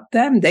pick up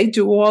them. They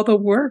do all the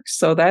work,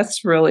 so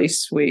that's really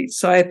sweet.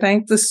 So I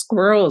thank the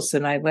squirrels,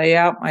 and I lay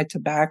out my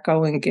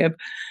tobacco and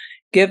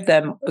give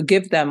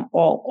them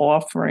all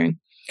offering.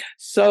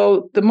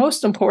 So the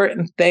most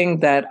important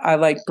thing that I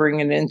like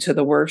bringing into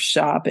the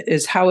workshop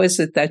is, how is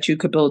it that you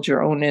could build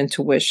your own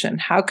intuition?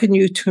 How can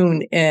you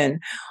tune in?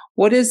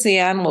 What is the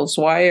animals?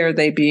 Why are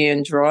they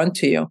being drawn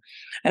to you?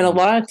 And a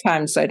lot of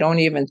times I don't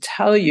even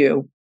tell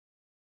you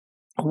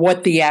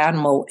what the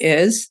animal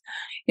is.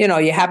 You know,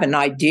 you have an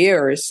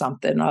idea or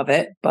something of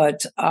it,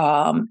 but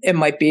it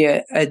might be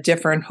a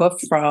different hoof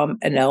from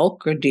an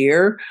elk or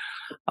deer,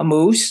 a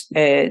moose.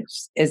 It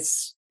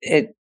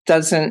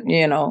doesn't,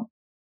 you know,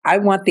 I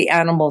want the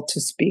animal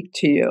to speak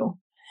to you.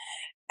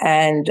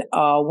 And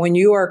when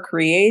you are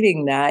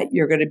creating that,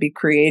 you're going to be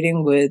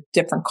creating with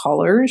different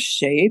colors,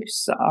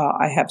 shapes.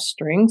 I have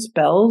strings,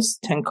 bells,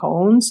 10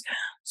 cones.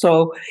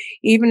 So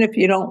even if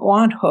you don't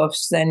want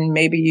hoofs, then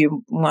maybe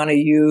you want to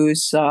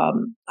use,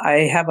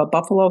 I have a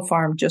buffalo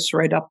farm just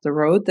right up the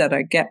road that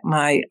I get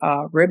my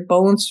rib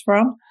bones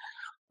from.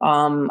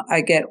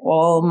 I get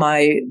all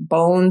my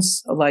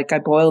bones, like I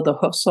boil the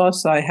hoof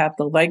sauce. So I have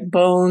the leg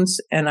bones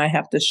and I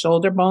have the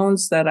shoulder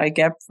bones that I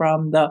get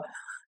from the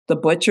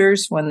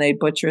butchers when they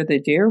butcher the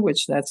deer,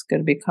 which that's going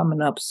to be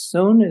coming up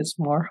soon, is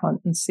more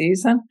hunting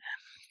season.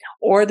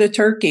 Or the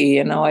turkey,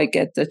 you know, I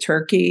get the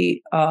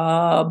turkey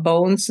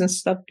bones and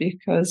stuff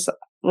because,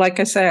 like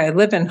I say, I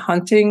live in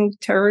hunting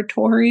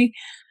territory.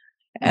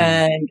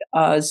 And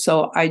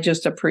so I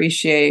just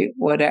appreciate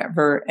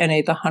whatever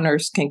any of the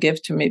hunters can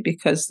give to me,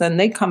 because then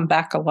they come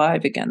back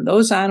alive again.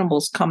 Those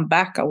animals come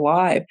back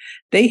alive.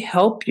 They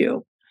help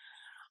you.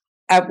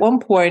 At one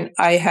point,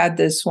 I had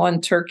this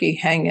one turkey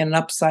hanging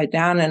upside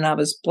down and I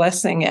was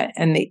blessing it,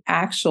 and the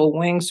actual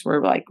wings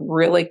were like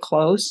really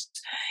close.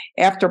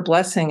 After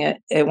blessing it,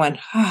 it went,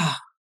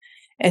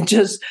 and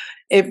just,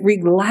 it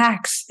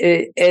relaxed.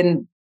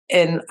 And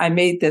I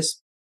made this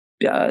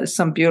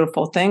some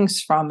beautiful things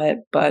from it.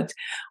 But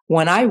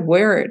when I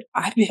wear it,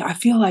 I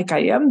feel like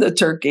I am the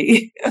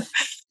turkey.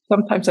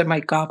 Sometimes I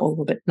might gobble a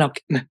little bit. No,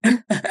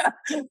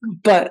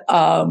 but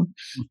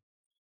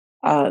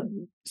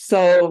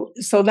so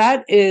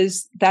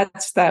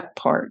that's that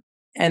part.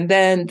 And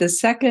then the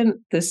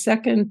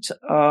second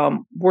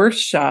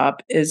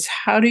workshop is,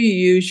 how do you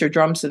use your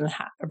drums and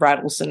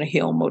rattles in a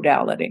healing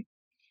modality?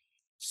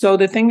 So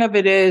the thing of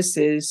it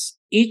is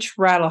each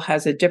rattle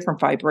has a different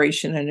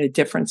vibration and a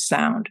different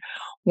sound.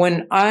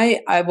 When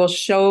I will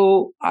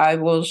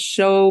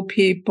show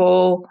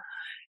people,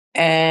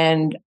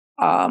 and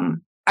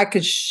I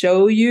could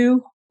show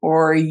you,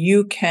 or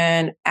you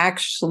can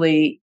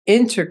actually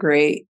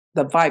integrate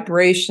the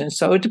vibration.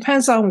 So it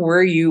depends on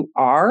where you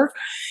are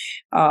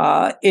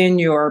in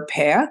your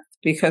path,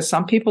 because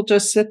some people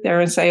just sit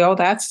there and say, oh,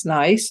 that's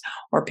nice.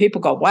 Or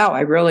people go, wow, I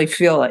really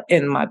feel it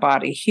in my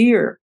body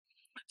here.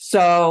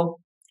 So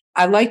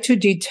I like to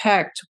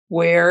detect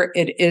where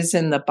it is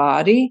in the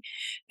body.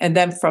 And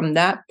then from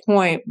that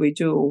point, we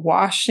do a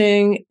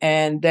washing,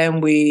 and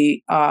then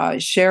we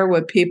share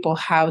with people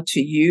how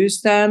to use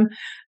them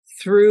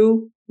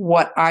through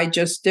what I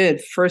just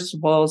did. First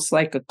of all, it's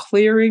like a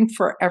clearing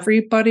for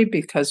everybody,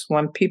 because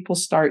when people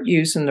start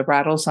using the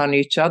rattles on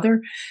each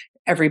other,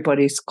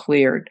 everybody's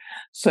cleared.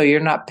 So you're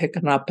not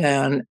picking up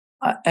on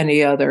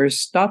any other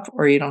stuff,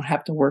 or you don't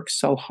have to work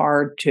so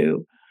hard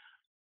to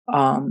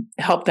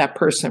help that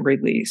person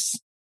release.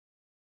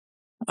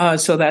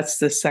 So that's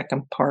the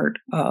second part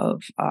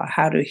of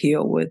how to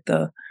heal with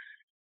the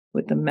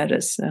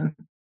medicine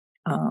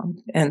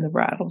and the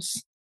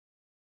rattles.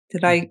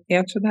 Did I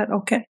answer that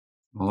okay?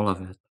 All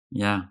of it.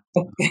 Yeah.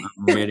 Okay.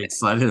 I'm really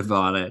excited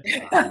about it.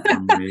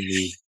 I'm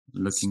really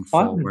looking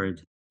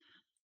forward.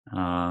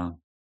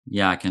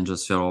 Yeah, I can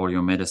just feel all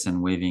your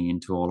medicine weaving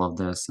into all of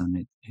this,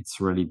 and it's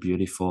really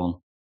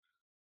beautiful.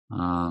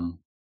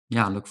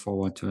 Yeah, I look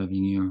forward to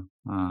having you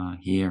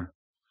here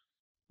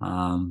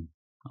on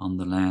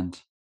the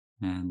land,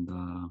 and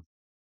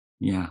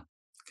yeah,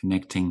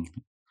 connecting.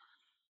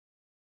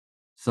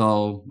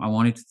 So I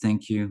wanted to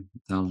thank you,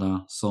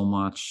 Zelda, so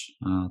much.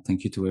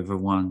 Thank you to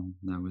everyone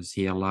that was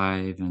here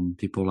live, and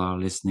people are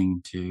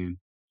listening to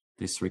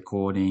this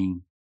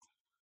recording.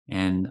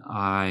 And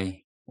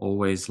I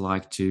always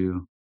like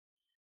to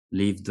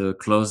leave the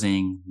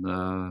closing,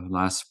 the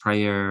last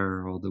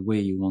prayer, or the way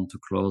you want to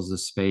close the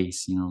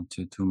space,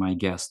 to my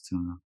guests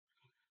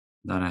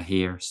that are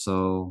here.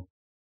 So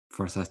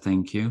first, I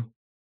thank you.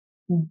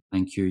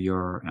 Thank you,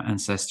 your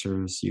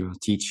ancestors, your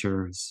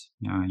teachers,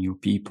 your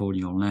people,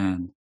 your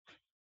land,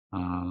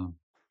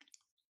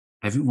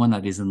 everyone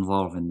that is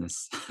involved in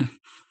this,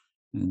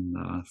 and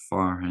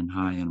far and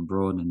high and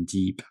broad and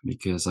deep,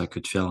 because I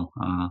could feel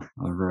a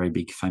very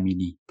big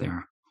family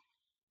there.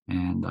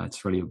 And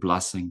it's really a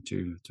blessing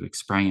to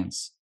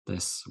experience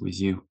this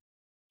with you.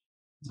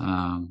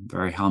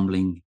 Very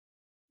humbling,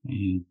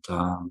 and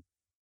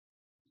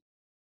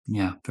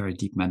yeah, very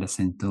deep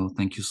medicine too.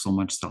 Thank you so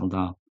much,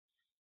 Zelda.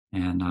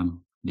 And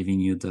I'm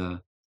leaving you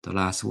the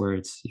last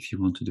words. If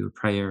you want to do a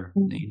prayer,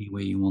 any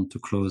way you want to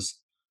close.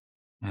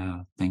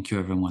 Thank you,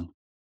 everyone.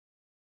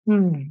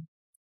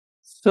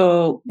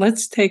 So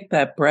let's take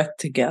that breath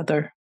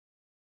together,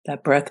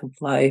 that breath of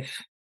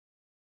life,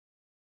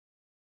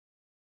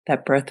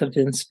 that breath of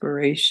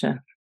inspiration.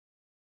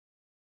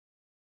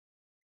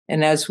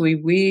 And as we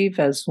weave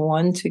as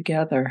one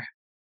together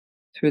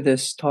through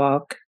this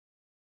talk,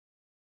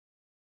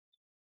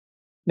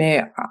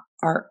 may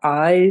our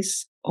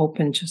eyes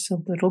open just a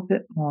little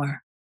bit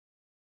more,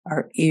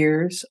 our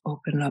ears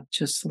open up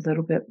just a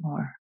little bit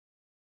more,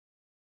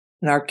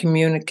 and our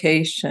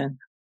communication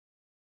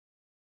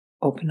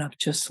open up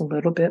just a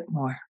little bit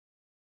more.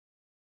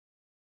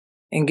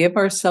 And give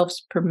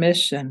ourselves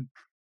permission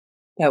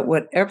that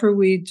whatever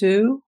we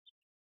do,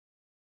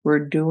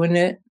 we're doing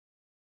it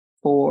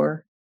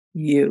for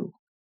you.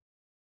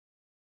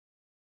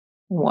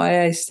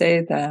 Why I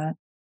say that,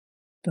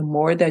 the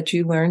more that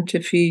you learn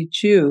to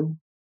feed you,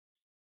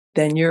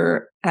 then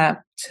you're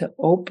apt to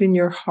open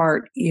your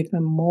heart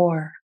even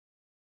more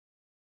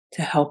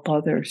to help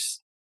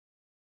others.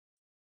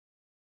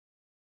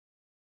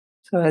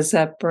 So as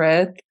that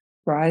breath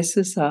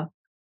rises up,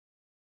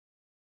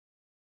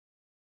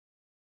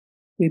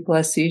 we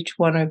bless each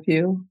one of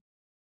you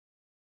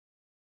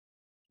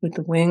with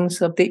the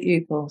wings of the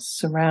eagles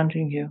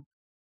surrounding you,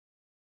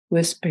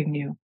 whispering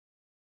you.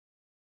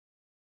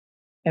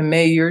 And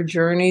may your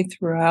journey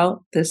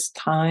throughout this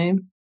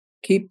time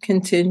keep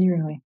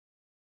continuing.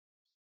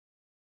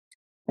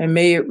 And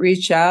may it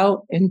reach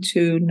out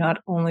into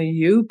not only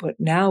you, but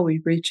now we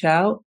reach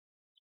out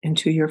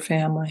into your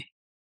family.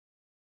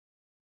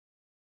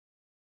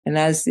 And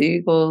as the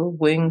eagle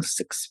wings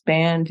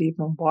expand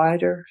even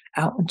wider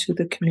out into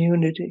the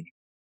community,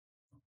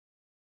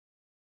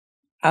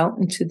 out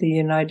into the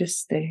United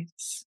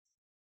States,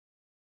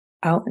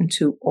 out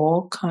into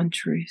all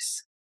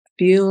countries,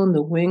 feeling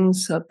the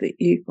wings of the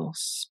eagle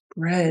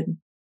spread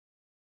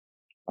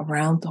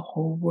around the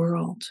whole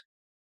world.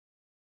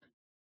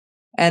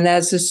 And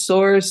as it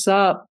soars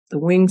up, the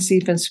wings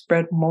even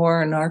spread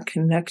more in our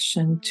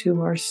connection to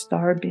our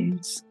star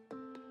beings,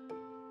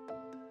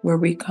 where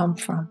we come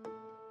from.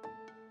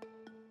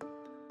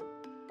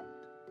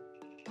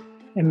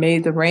 And may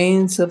the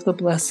rains of the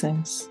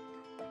blessings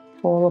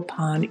fall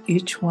upon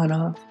each one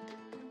of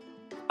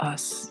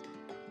us,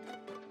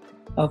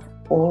 of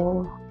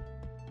all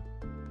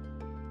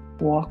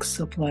walks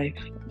of life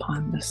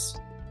upon this.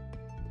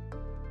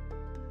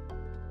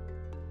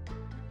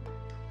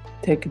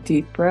 Take a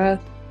deep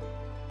breath,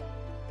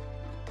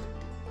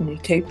 and you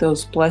take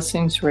those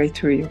blessings right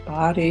through your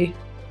body,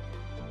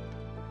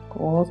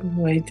 all the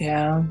way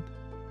down,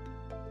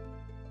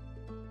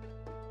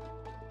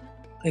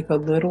 like a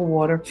little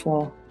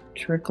waterfall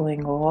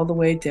trickling all the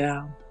way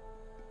down,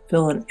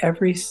 filling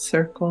every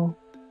circle,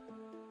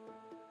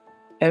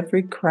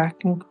 every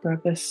crack and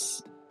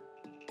crevice,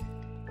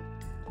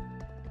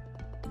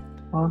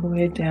 all the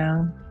way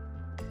down,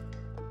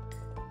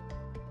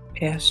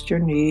 past your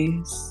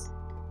knees,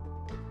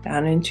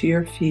 down into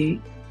your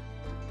feet,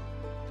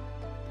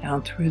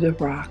 down through the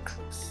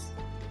rocks,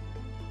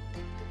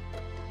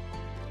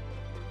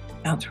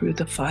 down through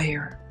the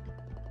fire,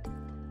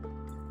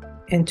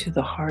 into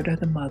the heart of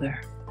the mother,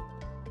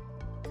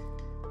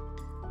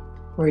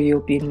 where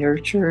you'll be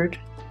nurtured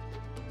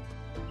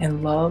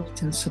and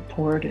loved and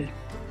supported.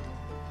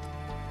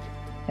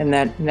 And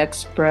that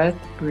next breath,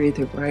 breathe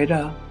it right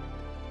up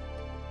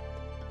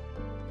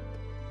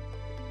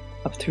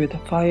through the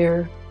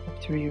fire,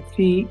 up through your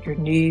feet, your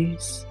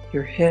knees,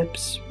 your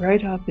hips,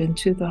 right up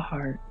into the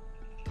heart,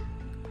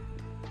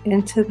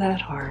 into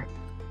that heart.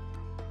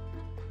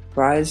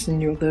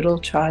 Rising your little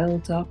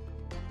child up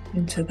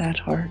into that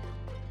heart,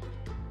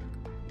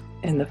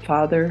 and the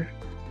Father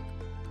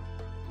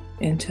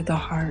into the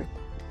heart,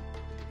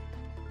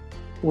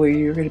 where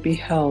you're going to be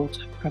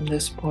held from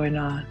this point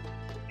on,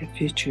 if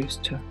you choose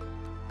to,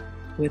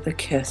 with a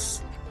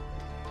kiss,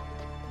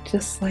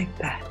 just like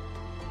that.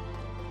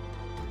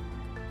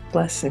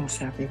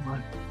 Blessings,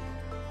 everyone.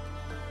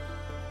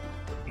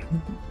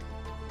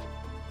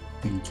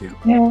 Thank you.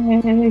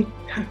 Yay!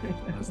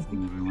 Blessings,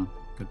 everyone.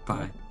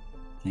 Goodbye.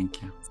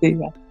 Thank you. See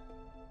ya.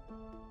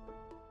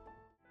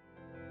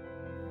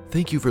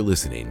 Thank you for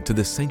listening to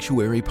the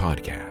Sanctuary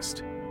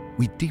Podcast.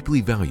 We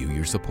deeply value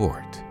your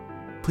support.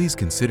 Please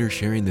consider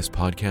sharing this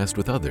podcast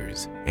with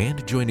others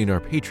and joining our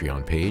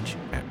Patreon page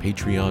at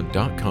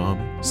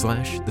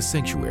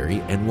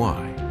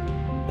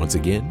patreon.com/thesanctuaryny. Once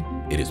again,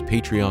 it is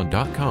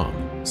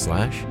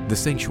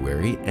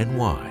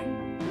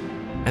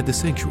patreon.com/thesanctuaryny. At The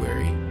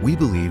Sanctuary, we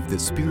believe that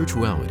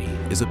spirituality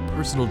is a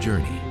personal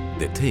journey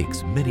that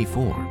takes many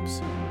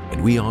forms,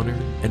 and we honor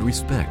and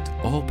respect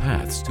all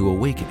paths to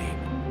awakening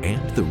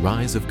and the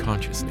rise of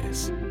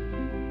consciousness.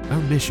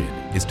 Our mission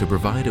is to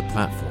provide a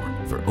platform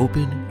for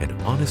open and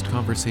honest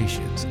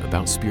conversations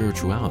about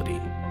spirituality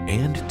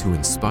and to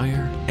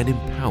inspire and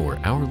empower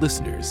our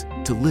listeners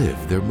to live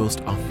their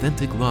most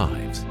authentic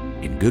lives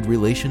in good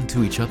relation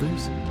to each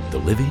other's, the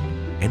living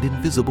and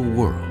invisible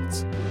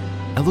worlds.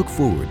 I look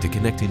forward to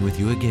connecting with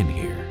you again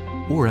here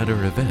or at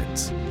our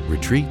events,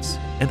 retreats,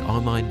 and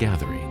online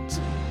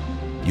gatherings.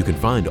 You can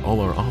find all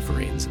our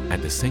offerings at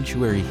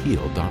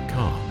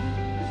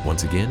thesanctuaryheal.com.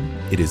 Once again,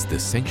 it is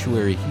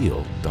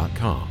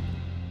thesanctuaryheal.com.